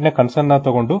ಕಂಟೆಂಟ್ ನ ಕನ್ಸರ್ನ್ ನ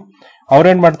ತಗೊಂಡು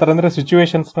ಅವ್ರೇನ್ ಮಾಡ್ತಾರೆ ಅಂದ್ರೆ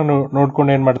ಸಿಚುವೇಶನ್ಸ್ ನ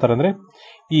ನೋಡ್ಕೊಂಡು ಏನ್ ಮಾಡ್ತಾರೆ ಅಂದ್ರೆ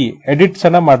ಈ ಎಡಿಟ್ಸ್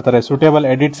ಅನ್ನ ಮಾಡ್ತಾರೆ, ಸೂಟೇಬಲ್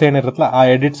ಎಡಿಟ್ಸ್ ಏನಿರುತ್ತಲ್ಲ ಆ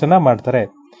ಎಡಿಟ್ಸ್ ಅನ್ನ ಮಾಡ್ತಾರೆ.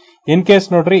 ಇನ್ ಕೇಸ್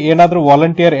ನೋಡ್ರಿ ಏನಾದ್ರೂ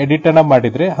ವಾಲಂಟಿಯರ್ ಎಡಿಟ್ ಅನ್ನ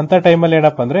ಮಾಡಿದ್ರೆ ಅಂತ ಟೈಮಲ್ಲಿ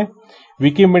ಏನಪ್ಪಾ ಅಂದ್ರೆ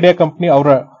ವಿಕಿಮೀಡಿಯಾ ಕಂಪನಿ ಅವರ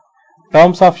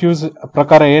ಟರ್ಮ್ಸ್ ಆಫ್ ಯೂಸ್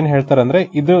ಪ್ರಕಾರ ಏನ್ ಹೇಳ್ತಾರೆ ಅಂದ್ರೆ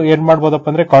ಇದು ಏನ್ ಮಾಡ್ಬೋದಪ್ಪ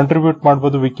ಅಂದ್ರೆ ಕಾಂಟ್ರಿಬ್ಯೂಟ್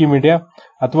ಮಾಡ್ಬೋದು ವಿಕಿಮೀಡಿಯಾ,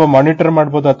 ಅಥವಾ ಮಾನಿಟರ್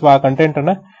ಮಾಡ್ಬೋದು, ಅಥವಾ ಆ ಕಂಟೆಂಟ್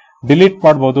ಅನ್ನ ಡಿಲೀಟ್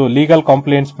ಮಾಡ್ಬೋದು ಲೀಗಲ್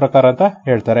ಕಂಪ್ಲೇಂಟ್ಸ್ ಪ್ರಕಾರ ಅಂತ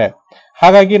ಹೇಳ್ತಾರೆ.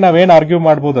 ಹಾಗಾಗಿ ನಾವೇನ್ ಆರ್ಗ್ಯೂ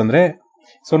ಮಾಡ್ಬೋದು ಅಂದ್ರೆ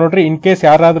ಸೊ ನೋಡ್ರಿ ಇನ್ ಕೇಸ್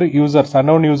ಯಾರಾದ್ರೂ ಯೂಸರ್ಸ್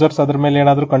ಅನ್ನೋನ್ ಯೂಸರ್ಸ್ ಅದ್ರ ಮೇಲೆ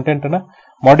ಏನಾದ್ರೂ ಕಂಟೆಂಟ್ ಅನ್ನ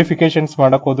ಮಾಡಿಫಿಕೇಶನ್ಸ್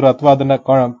ಮಾಡಕ್ ಹೋದ್ರು ಅಥವಾ ಅದನ್ನ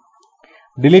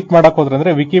ಡಿಲೀಟ್ ಮಾಡಕ್ ಹೋದ್ರೆ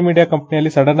ಅಂದ್ರೆ ವಿಕಿಮೀಡಿಯಾ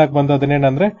ಕಂಪನಿಯಲ್ಲಿ ಸಡನ್ ಆಗಿ ಬಂದು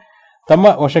ಅದನ್ನೇನಂದ್ರೆ ತಮ್ಮ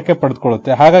ವಶಕ್ಕೆ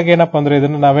ಪಡೆದುಕೊಳ್ಳುತ್ತೆ. ಹಾಗಾಗಿ ಏನಪ್ಪಾ ಅಂದ್ರೆ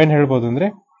ಇದನ್ನ ನಾವೇನ್ ಹೇಳ್ಬೋದು ಅಂದ್ರೆ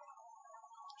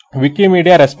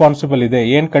ವಿಕಿಮೀಡಿಯಾ ರೆಸ್ಪಾನ್ಸಿಬಲ್ ಇದೆ,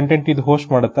 ಏನ್ ಕಂಟೆಂಟ್ ಇದು ಹೋಸ್ಟ್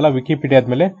ಮಾಡುತ್ತಲ್ಲ ವಿಕಿಪೀಡಿಯಾದ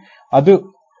ಮೇಲೆ ಅದು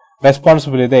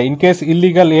ರೆಸ್ಪಾನ್ಸಿಬಲ್ ಇದೆ. ಇನ್ ಕೇಸ್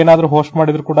ಇಲ್ಲಿಗಲ್ ಏನಾದ್ರೂ ಹೋಸ್ಟ್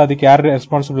ಮಾಡಿದ್ರು ಕೂಡ ಅದಕ್ಕೆ ಯಾರು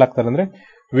ರೆಸ್ಪಾನ್ಸಿಬಲ್ ಆಗ್ತಾರೆ ಅಂದ್ರೆ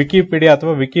ವಿಕಿಪೀಡಿಯಾ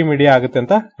ಅಥವಾ ವಿಕಿಮೀಡಿಯಾ ಆಗುತ್ತೆ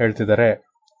ಅಂತ ಹೇಳ್ತಿದ್ದಾರೆ.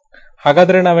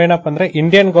 ಹಾಗಾದ್ರೆ ನಾವೇನಪ್ಪ ಅಂದ್ರೆ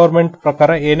ಇಂಡಿಯನ್ ಗವರ್ಮೆಂಟ್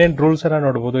ಪ್ರಕಾರ ಏನೇನ್ ರೂಲ್ಸ್ ಅನ್ನ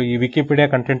ನೋಡಬಹುದು ಈ ವಿಕಿಪೀಡಿಯಾ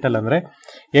ಕಂಟೆಂಟ್ ಅಲ್ಲಿ ಅಂದ್ರೆ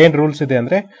ಏನ್ ರೂಲ್ಸ್ ಇದೆ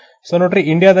ಅಂದ್ರೆ ಸೊ ನೋಡ್ರಿ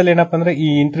ಇಂಡಿಯಾದಲ್ಲಿ ಏನಪ್ಪಾ ಅಂದ್ರೆ ಈ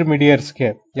ಇಂಟರ್ಮೀಡಿಯೇಟ್ಸ್ಗೆ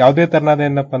ಯಾವುದೇ ತರನಾದ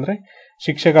ಏನಪ್ಪಾ ಅಂದ್ರೆ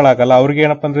ಶಿಕ್ಷೆಗಳಾಗಲ್ಲ. ಅವ್ರಿಗೆ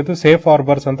ಏನಪ್ಪಾ ಅಂದ್ರೆ ಇದು ಸೇಫ್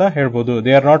ಹಾರ್ಬರ್ಸ್ ಅಂತ ಹೇಳ್ಬೋದು.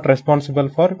 They are not responsible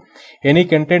for any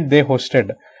content they hosted,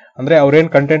 ಅಂದ್ರೆ ಅವ್ರೇನ್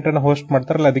ಕಂಟೆಂಟ್ ಅನ್ನ ಹೋಸ್ಟ್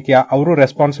ಮಾಡ್ತಾರಲ್ಲ ಅದಕ್ಕೆ ಅವರು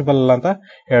ರೆಸ್ಪಾನ್ಸಿಬಲ್ ಅಲ್ಲ ಅಂತ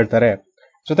ಹೇಳ್ತಾರೆ.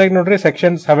 ಜೊತೆಗೆ ನೋಡ್ರಿ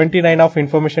section 79 of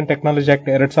information technology act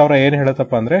 2000 ಏನ್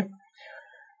ಹೇಳುತ್ತಪ್ಪ ಅಂದ್ರೆ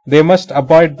they must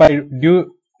ಅಬಾಯ್ಡ್ by due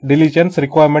diligence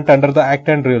requirement under the act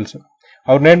and rules.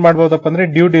 ಅವ್ರನ್ನೇನ್ ಮಾಡ್ಬೋದಪ್ಪ ಅಂದ್ರೆ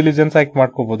ಡ್ಯೂ ಡಿಲಿಜೆನ್ಸ್ ಆಕ್ಟ್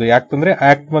ಮಾಡ್ಕೋಬಹುದು, ಯಾಕಂದ್ರೆ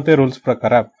ಆಕ್ಟ್ ಮತ್ತೆ ರೂಲ್ಸ್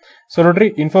ಪ್ರಕಾರ. ಸೊ ನೋಡ್ರಿ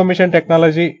information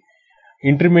technology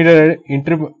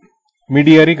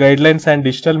intermediary guidelines and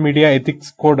digital media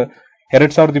ethics code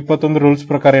 2021 rules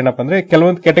ಪ್ರಕಾರ ಏನಪ್ಪಾ ಅಂದ್ರೆ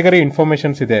ಕೆಲವೊಂದು ಕೆಟಗರಿ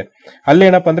ಇನ್ಫಾರ್ಮೇಶನ್ಸ್ ಇದೆ. ಅಲ್ಲಿ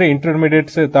ಏನಪ್ಪಾ ಅಂದ್ರೆ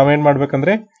ಇಂಟರ್ಮೀಡಿಯೇಟ್ಸ್ ತಾವೇನ್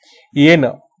ಮಾಡ್ಬೇಕಂದ್ರೆ ಏನ್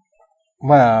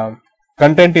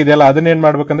ಕಂಟೆಂಟ್ ಇದೆಯಲ್ಲ ಅದನ್ನ ಏನ್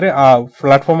ಮಾಡ್ಬೇಕಂದ್ರೆ ಆ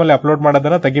ಪ್ಲಾಟ್ಫಾರ್ಮ್ ಅಲ್ಲಿ ಅಪ್ಲೋಡ್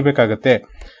ಮಾಡೋದನ್ನ ತೆಗಿಬೇಕಾಗತ್ತೆ.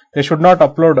 They should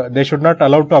not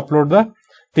allow to upload the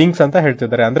things ಅಂತ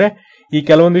ಹೇಳ್ತಿದ್ದಾರೆ. ಅಂದ್ರೆ ಈ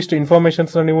ಕೆಲವೊಂದಿಷ್ಟು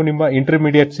ಇನ್ಫಾರ್ಮೇಶನ್ಸ್ ನೀವು ನಿಮ್ಮ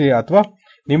ಇಂಟರ್ಮೀಡಿಯೇಟ್ಸ್ ಅಥವಾ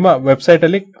ನಿಮ್ಮ ವೆಬ್ಸೈಟ್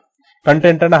ಅಲ್ಲಿ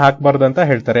ಕಂಟೆಂಟ್ ಅನ್ನ ಹಾಕಬಾರ್ದು ಅಂತ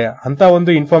ಹೇಳ್ತಾರೆ. ಅಂತ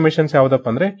ಒಂದು ಇನ್ಫಾರ್ಮೇಶನ್ಸ್ ಯಾವ್ದಪ್ಪ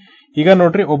ಅಂದ್ರೆ ಈಗ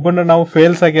ನೋಡ್ರಿ ಒಬ್ಬನ ನಾವು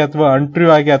ಫೇಲ್ಸ್ ಆಗಿ ಅಥವಾ ಅಂಟ್ರ್ಯೂ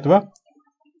ಆಗಿ ಅಥವಾ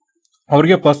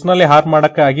ಅವ್ರಿಗೆ ಪರ್ಸನಲಿ ಹಾರ್ಮ್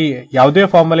ಮಾಡಕ್ಕಾಗಿ ಯಾವುದೇ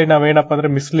ಫಾರ್ಮ್ ಅಲ್ಲಿ ನಾವೇನಪ್ಪ ಅಂದ್ರೆ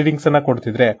ಮಿಸ್ಲೀಡಿಂಗ್ಸ್ ಅನ್ನ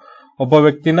ಕೊಡ್ತಿದ್ರೆ ಒಬ್ಬ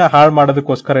ವ್ಯಕ್ತಿನ ಹಾಳು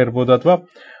ಮಾಡೋದಕ್ಕೋಸ್ಕರ ಇರ್ಬೋದು, ಅಥವಾ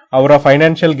ಅವರ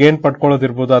ಫೈನಾನ್ಷಿಯಲ್ ಗೇನ್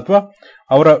ಪಡ್ಕೊಳ್ಳೋದಿರ್ಬೋದು, ಅಥವಾ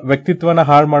ಅವರ ವ್ಯಕ್ತಿತ್ವನ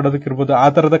ಹಾಳು ಮಾಡೋದಕ್ಕಿರ್ಬೋದು, ಆ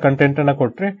ತರದ ಕಂಟೆಂಟ್ ಅನ್ನ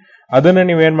ಕೊಟ್ರೆ ಅದನ್ನ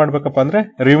ನೀವೇನ್ ಮಾಡ್ಬೇಕಪ್ಪ ಅಂದ್ರೆ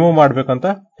ರಿಮೂವ್ ಮಾಡ್ಬೇಕಂತ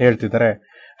ಹೇಳ್ತಿದ್ದಾರೆ.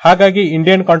 ಹಾಗಾಗಿ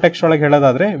ಇಂಡಿಯನ್ ಕಾಂಟೆಕ್ಸ್ಟ್ ಒಳಗೆ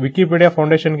ಹೇಳೋದಾದ್ರೆ ವಿಕಿಪೀಡಿಯಾ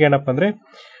ಫೌಂಡೇಶನ್ಗೆ ಏನಪ್ಪ ಅಂದ್ರೆ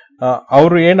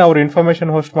ಅವ್ರು ಅವ್ರ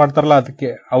ಇನ್ಫಾರ್ಮೇಶನ್ ಹೋಸ್ಟ್ ಮಾಡ್ತಾರಲ್ಲ ಅದಕ್ಕೆ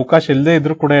ಅವಕಾಶ ಇಲ್ಲದೆ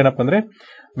ಇದ್ರೂ ಕೂಡ ಏನಪ್ಪ ಅಂದ್ರೆ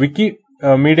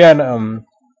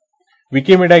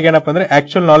ವಿಕಿಮೀಡಿಯಾಗೆ ಏನಪ್ಪ ಅಂದ್ರೆ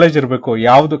ಆಕ್ಚುಯಲ್ ನಾಲೆಜ್ ಇರಬೇಕು,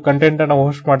 ಯಾವ್ದು ಕಂಟೆಂಟ್ ಅನ್ನ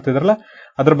ಹೋಸ್ಟ್ ಮಾಡ್ತಿದ್ರಲ್ಲ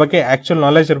ಅದ್ರ ಬಗ್ಗೆ ಆಕ್ಚುಯಲ್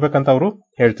ನಾಲೆಜ್ ಇರ್ಬೇಕಂತ ಅವರು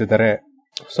ಹೇಳ್ತಿದ್ದಾರೆ.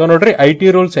 ಸೊ ನೋಡ್ರಿ IT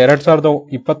ರೂಲ್ಸ್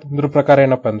 2021 ಪ್ರಕಾರ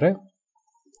ಏನಪ್ಪಾ ಅಂದ್ರೆ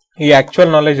ಈ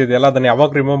ಆಕ್ಚುಯಲ್ ನಾಲೆಜ್ ಇದೆಯಲ್ಲ ಅದನ್ನ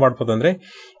ಯಾವಾಗ ರಿಮೂವ್ ಮಾಡ್ಬೋದು ಅಂದ್ರೆ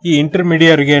ಈ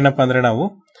ಇಂಟರ್ಮೀಡಿಯರ್ಗೆ ಏನಪ್ಪಾ ಅಂದ್ರೆ ನಾವು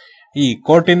ಈ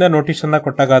ಕೋರ್ಟ್ ಇಂದ ನೋಟಿಸ್ ಅನ್ನ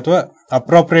ಕೊಟ್ಟಾಗ ಅಥವಾ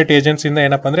ಅಪ್ರೋಪ್ರಿಯೇಟ್ ಏಜೆನ್ಸಿ ಇಂದ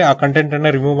ಏನಪ್ಪಾ ಅಂದ್ರೆ ಆ ಕಂಟೆಂಟ್ ಅನ್ನ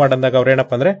ರಿಮೂವ್ ಮಾಡಂದಾಗ ಅವ್ರು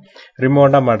ಏನಪ್ಪಾ ಅಂದ್ರೆ ರಿಮೂವ್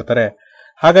ಅನ್ನ ಮಾಡ್ತಾರೆ.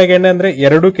 ಹಾಗಾಗಿ ಏನಂದ್ರೆ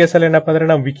ಎರಡು ಕೇಸಲ್ಲಿ ಏನಪ್ಪಾ ಅಂದ್ರೆ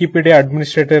ನಾವು ವಿಕಿಪೀಡಿಯಾ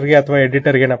ಅಡ್ಮಿನಿಸ್ಟ್ರೇಟರ್ಗೆ ಅಥವಾ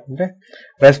ಎಡಿಟರ್ಗೆ ಏನಪ್ಪಾ ಅಂದ್ರೆ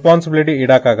ರೆಸ್ಪಾನ್ಸಿಬಿಲಿಟಿ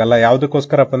ಇಡಕ್ಕಾಗಲ್ಲ.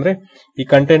 ಯಾವ್ದಕ್ಕೋಸ್ಕರಪ್ಪ ಅಂದ್ರೆ ಈ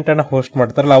ಕಂಟೆಂಟ್ ಅನ್ನ ಹೋಸ್ಟ್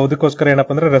ಮಾಡ್ತಾರಲ್ಲ ಅದಕ್ಕೋಸ್ಕರ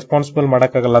ಏನಪ್ಪಾ ಅಂದ್ರೆ ರೆಸ್ಪಾನ್ಸಿಬಲ್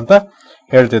ಮಾಡಕ್ಕಾಗಲ್ಲ ಅಂತ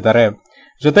ಹೇಳ್ತಿದ್ದಾರೆ.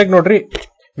 ಜೊತೆಗೆ ನೋಡ್ರಿ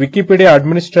ವಿಕಿಪೀಡಿಯಾ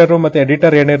ಅಡ್ಮಿನಿಸ್ಟ್ರೇಟರ್ ಮತ್ತೆ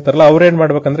ಎಡಿಟರ್ ಏನಿರ್ತಾರಲ್ಲ ಅವ್ರು ಏನ್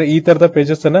ಮಾಡ್ಬೇಕಂದ್ರೆ ಈ ತರದ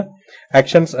ಪೇಜಸ್ ಅನ್ನ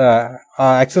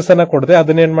ಆಕ್ಸೆಸ್ ಅನ್ನ ಕೊಡದೆ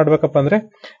ಅದನ್ನ ಏನ್ ಮಾಡ್ಬೇಕಪ್ಪ ಅಂದ್ರೆ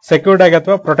ಸೆಕ್ಯೂರ್ಡ್ ಆಗಿ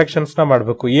ಅಥವಾ ಪ್ರೊಟೆಕ್ಷನ್ಸ್ ನ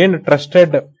ಮಾಡ್ಬೇಕು. ಏನ್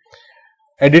ಟ್ರಸ್ಟೆಡ್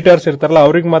ಎಡಿಟರ್ಸ್ ಇರ್ತಾರಲ್ಲ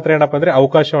ಅವ್ರಿಗೆ ಮಾತ್ರ ಏನಪ್ಪಾ ಅಂದ್ರೆ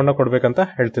ಅವಕಾಶವನ್ನ ಕೊಡ್ಬೇಕಂತ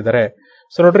ಹೇಳ್ತಿದ್ದಾರೆ.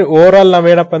 ಸೊ ನೋಡ್ರಿ, ಓವರ್ ಆಲ್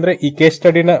ನಾವೇನಪ್ಪ ಅಂದ್ರೆ ಈ ಕೇಸ್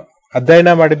ಸ್ಟಡಿನ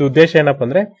ಅಧ್ಯಯನ ಮಾಡಿದ ಉದ್ದೇಶ ಏನಪ್ಪಾ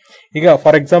ಅಂದ್ರೆ, ಈಗ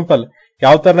ಫಾರ್ ಎಕ್ಸಾಂಪಲ್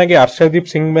ಯಾವ ತರನಾಗಿ ಹರ್ಷದೀಪ್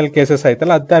ಸಿಂಗ್ ಮೇಲೆ ಕೇಸಸ್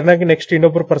ಆಯ್ತಲ್ಲ ಅದ್ ತರನಾಗಿ ನೆಕ್ಸ್ಟ್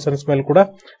ಇನ್ನೊಬ್ರು ಪರ್ಸನ್ಸ್ ಮೇಲೆ ಕೂಡ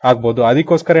ಆಗ್ಬಹುದು.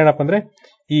 ಅದಕ್ಕೋಸ್ಕರ ಏನಪ್ಪಾ ಅಂದ್ರೆ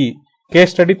ಈ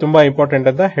ಕೇಸ್ ಸ್ಟಡಿ ತುಂಬಾ ಇಂಪಾರ್ಟೆಂಟ್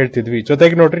ಅಂತ ಹೇಳ್ತಿದ್ವಿ.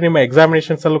 ಜೊತೆಗೆ ನೋಡ್ರಿ, ನಿಮ್ಮ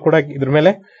ಎಕ್ಸಾಮಿನೇಷನ್ಸ್ ಅಲ್ಲೂ ಕೂಡ ಇದ್ರ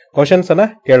ಮೇಲೆ ಕ್ವಶನ್ಸ್ ಅನ್ನ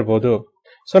ಕೇಳಬಹುದು.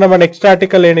 ಸೊ ನಮ್ಮ ನೆಕ್ಸ್ಟ್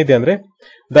ಆರ್ಟಿಕಲ್ ಏನಿದೆ ಅಂದ್ರೆ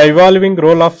the evolving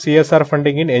role of CSR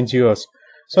funding in NGOs.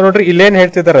 So ನೋಡ್ರಿ, ಇಲ್ಲೇನ್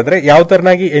ಹೇಳ್ತಿದ್ದಾರೆ ಅಂದ್ರೆ ಯಾವ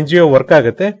ತರನಾಗಿ NGO ವರ್ಕ್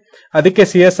ಆಗುತ್ತೆ, ಅದಕ್ಕೆ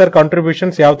CSR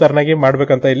ಕಾಂಟ್ರಿಬ್ಯೂಷನ್ಸ್ ಯಾವ ತರನಾಗಿ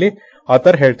ಮಾಡ್ಬೇಕಂತ ಇಲ್ಲಿ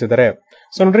ಆಥರ್ ಹೇಳ್ತಿದ್ದಾರೆ.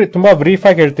 ಸೊ ನೋಡ್ರಿ, ತುಂಬಾ ಬ್ರೀಫ್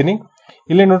ಆಗಿ ಹೇಳ್ತೀನಿ.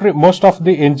 ಇಲ್ಲಿ ನೋಡ್ರಿ, most of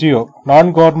the NGO non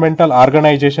governmental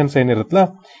organisations ಏನಿರುತ್ತಲ್ಲ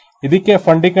ಇದಕ್ಕೆ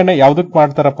ಫಂಡಿಂಗ್ ಅನ್ನ ಯಾವ್ದಕ್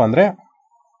ಮಾಡ್ತಾರಪ್ಪ ಅಂದ್ರೆ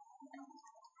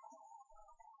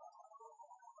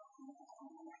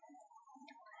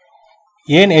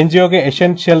ಏನ್ NGOಗೆ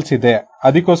ಎಸೆನ್ಷಿಯಲ್ಸ್ ಇದೆ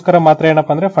ಅದಕ್ಕೋಸ್ಕರ ಮಾತ್ರ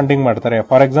ಏನಪ್ಪಾ ಅಂದ್ರೆ ಫಂಡಿಂಗ್ ಮಾಡ್ತಾರೆ.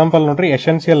 ಫಾರ್ ಎಕ್ಸಾಂಪಲ್ ನೋಡ್ರಿ,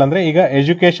 ಎಸೆನ್ಷಿಯಲ್ ಅಂದ್ರೆ ಈಗ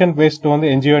ಎಜುಕೇಶನ್ ಬೇಸ್ಡ್ ಒಂದು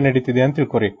NGO ನಡೀತಿದೆ ಅಂತ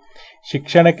ತಿಳ್ಕೊರಿ,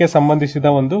 ಶಿಕ್ಷಣಕ್ಕೆ ಸಂಬಂಧಿಸಿದ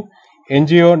ಒಂದು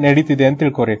NGO ನಡೀತಿದೆ ಅಂತ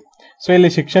ತಿಳ್ಕೊರಿ. ಸೊ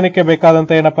ಇಲ್ಲಿ ಶಿಕ್ಷಣಕ್ಕೆ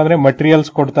ಬೇಕಾದಂತ ಏನಪ್ಪಾ ಅಂದ್ರೆ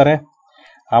ಮಟೀರಿಯಲ್ಸ್ ಕೊಡ್ತಾರೆ,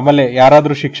 ಆಮೇಲೆ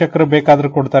ಯಾರಾದ್ರೂ ಶಿಕ್ಷಕರು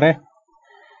ಬೇಕಾದ್ರೂ ಕೊಡ್ತಾರೆ,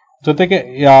 ಜೊತೆಗೆ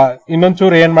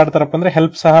ಇನ್ನೊಂಚೂರು ಏನ್ ಮಾಡ್ತಾರಪ್ಪ ಅಂದ್ರೆ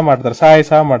ಹೆಲ್ಪ್ ಸಹ ಮಾಡ್ತಾರೆ, ಸಹಾಯ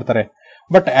ಸಹ ಮಾಡ್ತಾರೆ.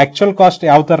 ಬಟ್ ಆಕ್ಚುಯಲ್ ಕಾಸ್ಟ್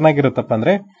ಯಾವ ತರನಾಗಿರುತ್ತಪ್ಪ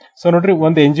ಅಂದ್ರೆ, ಸೊ ನೋಡ್ರಿ,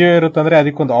 ಒಂದು NGO ಇರುತ್ತೆ ಅಂದ್ರೆ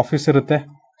ಅದಕ್ಕೊಂದು ಆಫೀಸ್ ಇರುತ್ತೆ,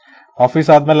 ಆಫೀಸ್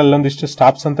ಆದ್ಮೇಲೆ ಅಲ್ಲೊಂದಿಷ್ಟು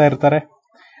ಸ್ಟಾಫ್ಸ್ ಅಂತ ಇರ್ತಾರೆ,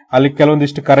 ಅಲ್ಲಿ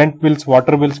ಕೆಲವೊಂದಿಷ್ಟು ಕರೆಂಟ್ ಬಿಲ್ಸ್,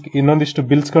 ವಾಟರ್ ಬಿಲ್ಸ್, ಇನ್ನೊಂದಿಷ್ಟು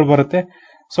ಬಿಲ್ಸ್ ಗಳು ಬರುತ್ತೆ.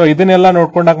 ಸೊ ಇದನ್ನೆಲ್ಲ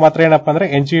ನೋಡ್ಕೊಂಡಾಗ ಮಾತ್ರ ಏನಪ್ಪಾ ಅಂದ್ರೆ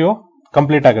NGO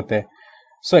ಕಂಪ್ಲೀಟ್ ಆಗುತ್ತೆ.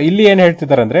 ಸೊ ಇಲ್ಲಿ ಏನ್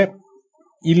ಹೇಳ್ತಿದ್ದಾರೆ ಅಂದ್ರೆ,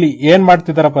 ಇಲ್ಲಿ ಏನ್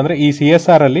ಮಾಡ್ತಿದಾರಪ್ಪ ಅಂದ್ರೆ ಈ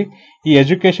CSR ಅಲ್ಲಿ ಈ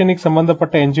ಎಜುಕೇಶನ್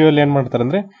ಸಂಬಂಧಪಟ್ಟ NGO ಅಲ್ಲಿ ಏನ್ ಮಾಡ್ತಾರೆ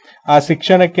ಅಂದ್ರೆ ಆ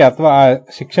ಶಿಕ್ಷಣಕ್ಕೆ ಅಥವಾ ಆ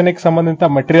ಶಿಕ್ಷಣಕ್ಕೆ ಸಂಬಂಧಿತ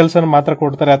ಮಟೀರಿಯಲ್ಸ್ ಅನ್ನು ಮಾತ್ರ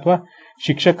ಕೊಡ್ತಾರೆ ಅಥವಾ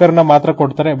ಶಿಕ್ಷಕರನ್ನ ಮಾತ್ರ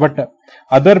ಕೊಡ್ತಾರೆ. ಬಟ್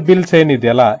ಅದರ್ ಬಿಲ್ಸ್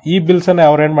ಏನಿದೆಯಲ್ಲ ಈ ಬಿಲ್ಸ್ ಅನ್ನ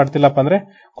ಅವ್ರು ಏನ್ ಮಾಡ್ತಿಲ್ಲಪ್ಪ ಅಂದ್ರೆ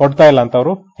ಕೊಡ್ತಾ ಇಲ್ಲ ಅಂತ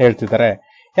ಅವರು ಹೇಳ್ತಿದ್ದಾರೆ.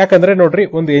 ಯಾಕಂದ್ರೆ ನೋಡ್ರಿ,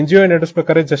 ಒಂದು NGO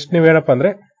ನಡೆಸಬೇಕಾದ್ರೆ ಜಸ್ಟ್ ನೀವೇನಪ್ಪ ಅಂದ್ರೆ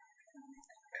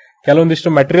ಕೆಲವೊಂದಿಷ್ಟು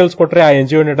ಮೆಟೀರಿಯಲ್ಸ್ ಕೊಟ್ರೆ ಆ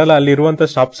NGO ನೀಡಲ್ಲ, ಅಲ್ಲಿ ಇರುವಂತ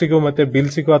ಸ್ಟಾಫ್ಸಿಗೂ ಮತ್ತೆ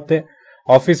ಬಿಲ್ಸಿಗೂ ಮತ್ತೆ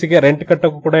ಆಫೀಸಿಗೆ ರೆಂಟ್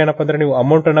ಕಟ್ಟಕ್ಕೂ ಕೂಡ ಏನಪ್ಪಾ ಅಂದ್ರೆ ನೀವು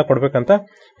ಅಮೌಂಟ್ ಅನ್ನ ಕೊಡ್ಬೇಕಂತ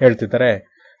ಹೇಳ್ತಿದ್ದಾರೆ.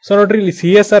 ಸೊ ನೋಡ್ರಿ, ಇಲ್ಲಿ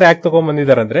CSR ಯಾಕೆ ತಗೊಂಡ್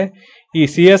ಬಂದಿದ್ದಾರೆ ಅಂದ್ರೆ ಈ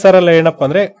CSR ಅಲ್ಲಿ ಏನಪ್ಪಾ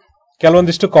ಅಂದ್ರೆ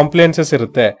ಕೆಲವೊಂದಿಷ್ಟು ಕಾಂಪ್ಲಿಯನ್ಸಸ್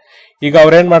ಇರುತ್ತೆ. ಈಗ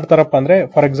ಅವ್ರೇನ್ ಮಾಡ್ತಾರಪ್ಪ ಅಂದ್ರೆ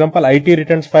for example IT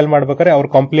returns file ಮಾಡ್ಬೇಕಾದ್ರೆ ಅವ್ರ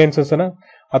ಕಾಂಪ್ಲಿಯನ್ಸಸ್ ನ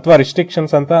ಅಥವಾ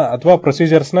ರಿಸ್ಟ್ರಿಕ್ಷನ್ಸ್ ಅಂತ ಅಥವಾ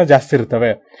ಪ್ರೊಸೀಜರ್ಸ್ ನ ಜಾಸ್ತಿ ಇರ್ತವೆ.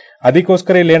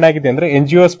 ಅದಕ್ಕೋಸ್ಕರ ಇಲ್ಲಿ ಏನಾಗಿದೆ ಅಂದ್ರೆ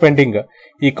NGO ಸ್ಪೆಂಡಿಂಗ್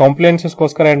ಈ ಕಾಂಪ್ಲಿಯನ್ಸಸ್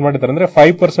ಗೋಸ್ಕರ ಏನ್ ಮಾಡಿದ್ದಾರೆ ಅಂದ್ರೆ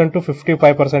 5% to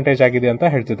 55% ಆಗಿದೆ ಅಂತ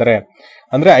ಹೇಳ್ತಿದ್ದಾರೆ.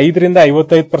 ಅಂದ್ರೆ 5% to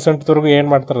 55% ವರೆಗೂ ಏನ್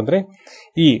ಮಾಡ್ತಾರೆ ಅಂದ್ರೆ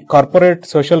ಈ ಕಾರ್ಪೊರೇಟ್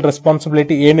ಸೋಷಿಯಲ್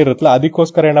ರೆಸ್ಪಾನ್ಸಿಬಿಲಿಟಿ ಏನಿರುತ್ತಲ್ಲ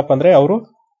ಅದಕ್ಕೋಸ್ಕರ ಏನಪ್ಪಾ ಅಂದ್ರೆ ಅವರು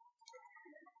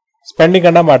ಸ್ಪೆಂಡಿಂಗ್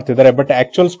ಅನ್ನ ಮಾಡ್ತಿದ್ದಾರೆ. ಬಟ್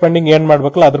ಆಕ್ಚುಯಲ್ ಸ್ಪೆಂಡಿಂಗ್ ಏನ್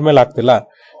ಮಾಡ್ಬೇಕಲ್ಲ ಅದ್ರ ಮೇಲೆ ಆಗ್ತಿಲ್ಲ.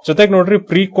 ಜೊತೆಗೆ ನೋಡ್ರಿ,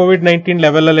 ಪ್ರೀ COVID-19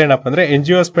 ಲೆವೆಲ್ ಅಲ್ಲಿ ಏನಪ್ಪಾ ಅಂದ್ರೆ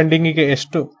NGO ಸ್ಪೆಂಡಿಂಗ್ ಗೆ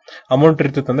ಎಷ್ಟು ಅಮೌಂಟ್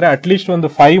ಇರ್ತಿತ್ತು ಅಂದ್ರೆ ಅಟ್ಲೀಸ್ಟ್ ಒಂದು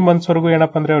 5 months ವರೆಗೂ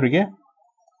ಏನಪ್ಪಾ ಅಂದ್ರೆ ಅವರಿಗೆ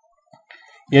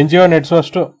NGO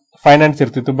ನಡೆಸುವಷ್ಟು ಫೈನಾನ್ಸ್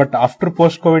ಇರ್ತಿತ್ತು. ಬಟ್ ಆಫ್ಟರ್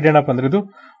ಪೋಸ್ಟ್ ಕೋವಿಡ್ ಏನಪ್ಪಾ ಅಂದ್ರೆ ಇದು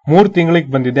 3 ತಿಂಗಳಿಗೆ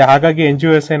ಬಂದಿದೆ. ಹಾಗಾಗಿ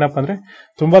NGOs ಏನಪ್ಪಾ ಅಂದ್ರೆ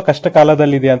ತುಂಬಾ ಕಷ್ಟ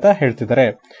ಕಾಲದಲ್ಲಿದೆ ಅಂತ ಹೇಳ್ತಿದ್ದಾರೆ.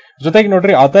 ಜೊತೆಗೆ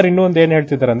ನೋಡ್ರಿ, ಆಥರ್ ಇನ್ನೂ ಒಂದು ಏನ್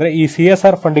ಹೇಳ್ತಿದ್ದಾರೆ ಅಂದ್ರೆ ಈ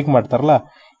CSR ಫಂಡಿಂಗ್ ಮಾಡ್ತಾರಲ್ಲ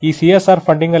ಈ CSR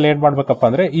ಫಂಡಿಂಗ್ ಅಲ್ಲಿ ಏನ್ ಮಾಡ್ಬೇಕಪ್ಪ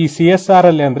ಅಂದ್ರೆ ಈ CSR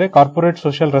ಅಲ್ಲಿ ಅಂದ್ರೆ ಕಾರ್ಪೊರೇಟ್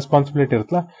ಸೋಷಿಯಲ್ ರೆಸ್ಪಾನ್ಸಿಬಿಲಿಟಿ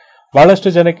ಇರುತ್ತಲ್ಲ, ಬಹಳಷ್ಟು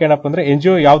ಜನಕ್ಕೆ ಏನಪ್ಪಾ ಅಂದ್ರೆ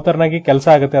NGO ಯಾವ ತರನಾಗಿ ಕೆಲಸ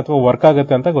ಆಗುತ್ತೆ ಅಥವಾ ವರ್ಕ್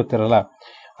ಆಗುತ್ತೆ ಅಂತ ಗೊತ್ತಿರಲ್ಲ.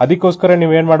 ಅದಕ್ಕೋಸ್ಕರ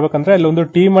ನೀವ್ ಏನ್ ಮಾಡ್ಬೇಕಂದ್ರೆ ಅಲ್ಲಿ ಒಂದು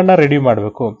ಟೀಮ್ ಅನ್ನ ರೆಡಿ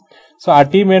ಮಾಡ್ಬೇಕು. ಸೊ ಆ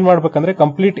ಟೀಮ್ ಏನ್ ಮಾಡ್ಬೇಕಂದ್ರೆ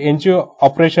ಕಂಪ್ಲೀಟ್ NGO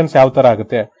ಆಪರೇಷನ್ಸ್ ಯಾವ ತರ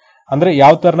ಆಗುತ್ತೆ ಅಂದ್ರೆ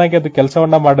ಯಾವ ತರನಾಗಿ ಅದು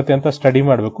ಕೆಲಸವನ್ನ ಮಾಡುತ್ತೆ ಅಂತ ಸ್ಟಡಿ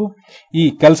ಮಾಡಬೇಕು. ಈ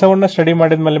ಕೆಲಸವನ್ನ ಸ್ಟಡಿ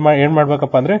ಮಾಡಿದ್ಮೇಲೆ ಏನ್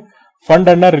ಮಾಡ್ಬೇಕಪ್ಪ ಅಂದ್ರೆ ಫಂಡ್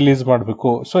ಅನ್ನ ರಿಲೀಸ್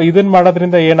ಮಾಡಬೇಕು. ಸೊ ಇದನ್ನ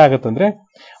ಮಾಡೋದ್ರಿಂದ ಏನಾಗುತ್ತಂದ್ರೆ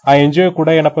ಆ NGO ಕೂಡ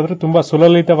ಏನಪ್ಪಾ ಅಂದ್ರೆ ತುಂಬಾ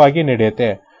ಸುಲಲಿತವಾಗಿ ನಡೆಯುತ್ತೆ.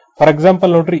 ಫಾರ್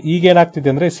ಎಕ್ಸಾಂಪಲ್ ನೋಡ್ರಿ, ಈಗ ಏನಾಗ್ತಿದೆ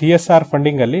ಅಂದ್ರೆ CSR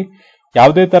ಫಂಡಿಂಗ್ ಅಲ್ಲಿ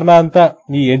ಯಾವುದೇ ತರನ ಅಂತ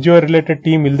ಈ NGO ರಿಲೇಟೆಡ್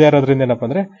ಟೀಮ್ ಇಲ್ಲದೆ ಇರೋದ್ರಿಂದ ಏನಪ್ಪಾ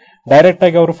ಅಂದ್ರೆ ಡೈರೆಕ್ಟ್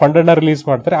ಆಗಿ ಅವರು ಫಂಡ್ ಅನ್ನ ರಿಲೀಸ್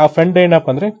ಮಾಡ್ತಾರೆ. ಆ ಫಂಡ್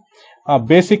ಏನಪ್ಪಾ ಅಂದ್ರೆ ಆ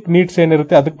ಬೇಸಿಕ್ ನೀಡ್ಸ್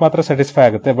ಏನಿರುತ್ತೆ ಅದಕ್ಕೆ ಮಾತ್ರ ಸ್ಯಾಟಿಸ್ಫೈ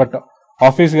ಆಗುತ್ತೆ. ಬಟ್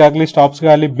ಆಫೀಸ್ಗಾಗ್ಲಿ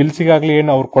ಸ್ಟಾಫ್ಸ್ಗಾಗ್ಲಿ ಬಿಲ್ಸ್ಗಾಗ್ಲಿ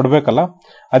ಏನು ಅವ್ರು ಕೊಡ್ಬೇಕಲ್ಲ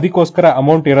ಅದಕ್ಕೋಸ್ಕರ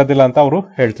ಅಮೌಂಟ್ ಇರೋದಿಲ್ಲ ಅಂತ ಅವರು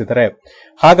ಹೇಳ್ತಿದ್ದಾರೆ.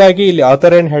 ಹಾಗಾಗಿ ಇಲ್ಲಿ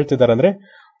ಆಥರ್ ಏನ್ ಹೇಳ್ತಿದ್ದಾರೆ ಅಂದ್ರೆ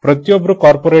ಪ್ರತಿಯೊಬ್ರು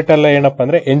ಕಾರ್ಪೊರೇಟ್ ಎಲ್ಲ ಏನಪ್ಪಾ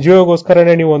ಅಂದ್ರೆ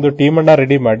NGOಗೋಸ್ಕರನೇ ನೀವು ಒಂದು ಟೀಮ್ ಅನ್ನ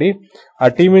ರೆಡಿ ಮಾಡಿ ಆ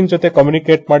ಟೀಮಿನ ಜೊತೆ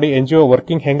ಕಮ್ಯುನಿಕೇಟ್ ಮಾಡಿ NGO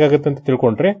ವರ್ಕಿಂಗ್ ಹೆಂಗಾಗುತ್ತೆ ಅಂತ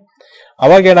ತಿಳ್ಕೊಂಡ್ರೆ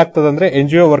ಅವಾಗ ಏನಾಗ್ತದೆ ಅಂದ್ರೆ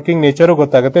NGO ವರ್ಕಿಂಗ್ ನೇಚರ್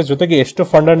ಗೊತ್ತಾಗುತ್ತೆ. ಜೊತೆಗೆ ಎಷ್ಟು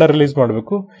ಫಂಡ್ ಅನ್ನ ರಿಲೀಸ್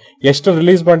ಮಾಡಬೇಕು, ಎಷ್ಟು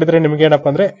ರಿಲೀಸ್ ಮಾಡಿದ್ರೆ ನಿಮ್ಗೆ ಏನಪ್ಪಾ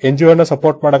ಅಂದ್ರೆ NGO ನ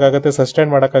ಸಪೋರ್ಟ್ ಮಾಡಕ್ಕಾಗತ್ತೆ, ಸಸ್ಟೈನ್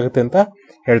ಮಾಡಕ್ಕಾಗತ್ತೆ ಅಂತ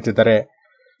ಹೇಳ್ತಿದ್ದಾರೆ.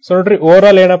 ಸೊ ನೋಡ್ರಿ, ಓವರ್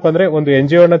ಆಲ್ ಏನಪ್ಪಾ ಅಂದ್ರೆ ಒಂದು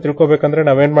NGO ನ ತಿಳ್ಕೊಬೇಕಂದ್ರೆ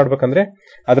ನಾವೇನ್ ಮಾಡ್ಬೇಕಂದ್ರೆ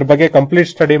ಅದ್ರ ಬಗ್ಗೆ ಕಂಪ್ಲೀಟ್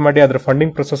ಸ್ಟಡಿ ಮಾಡಿ ಅದ್ರ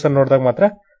ಫಂಡಿಂಗ್ ಪ್ರೊಸೆಸ್ ಅನ್ನು ನೋಡಿದಾಗ ಮಾತ್ರ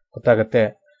ಗೊತ್ತಾಗುತ್ತೆ.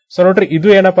 ಸೊ ನೋಡ್ರಿ, ಇದು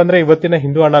ಏನಪ್ಪಾ ಅಂದ್ರೆ ಇವತ್ತಿನ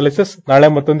ಹಿಂದೂ ಅನಾಲಿಸಿಸ್. ನಾಳೆ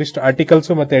ಮತ್ತೊಂದಿಷ್ಟು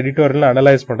ಆರ್ಟಿಕಲ್ಸ್ ಮತ್ತೆ ಎಡಿಟೋರಿಯಲ್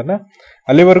ಅನಲೈಸ್ ಮಾಡೋಣ.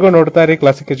 ಅಲ್ಲಿವರೆಗೂ ನೋಡ್ತಾ ಇರಿ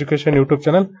classic education YouTube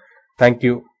channel. Thank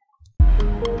you.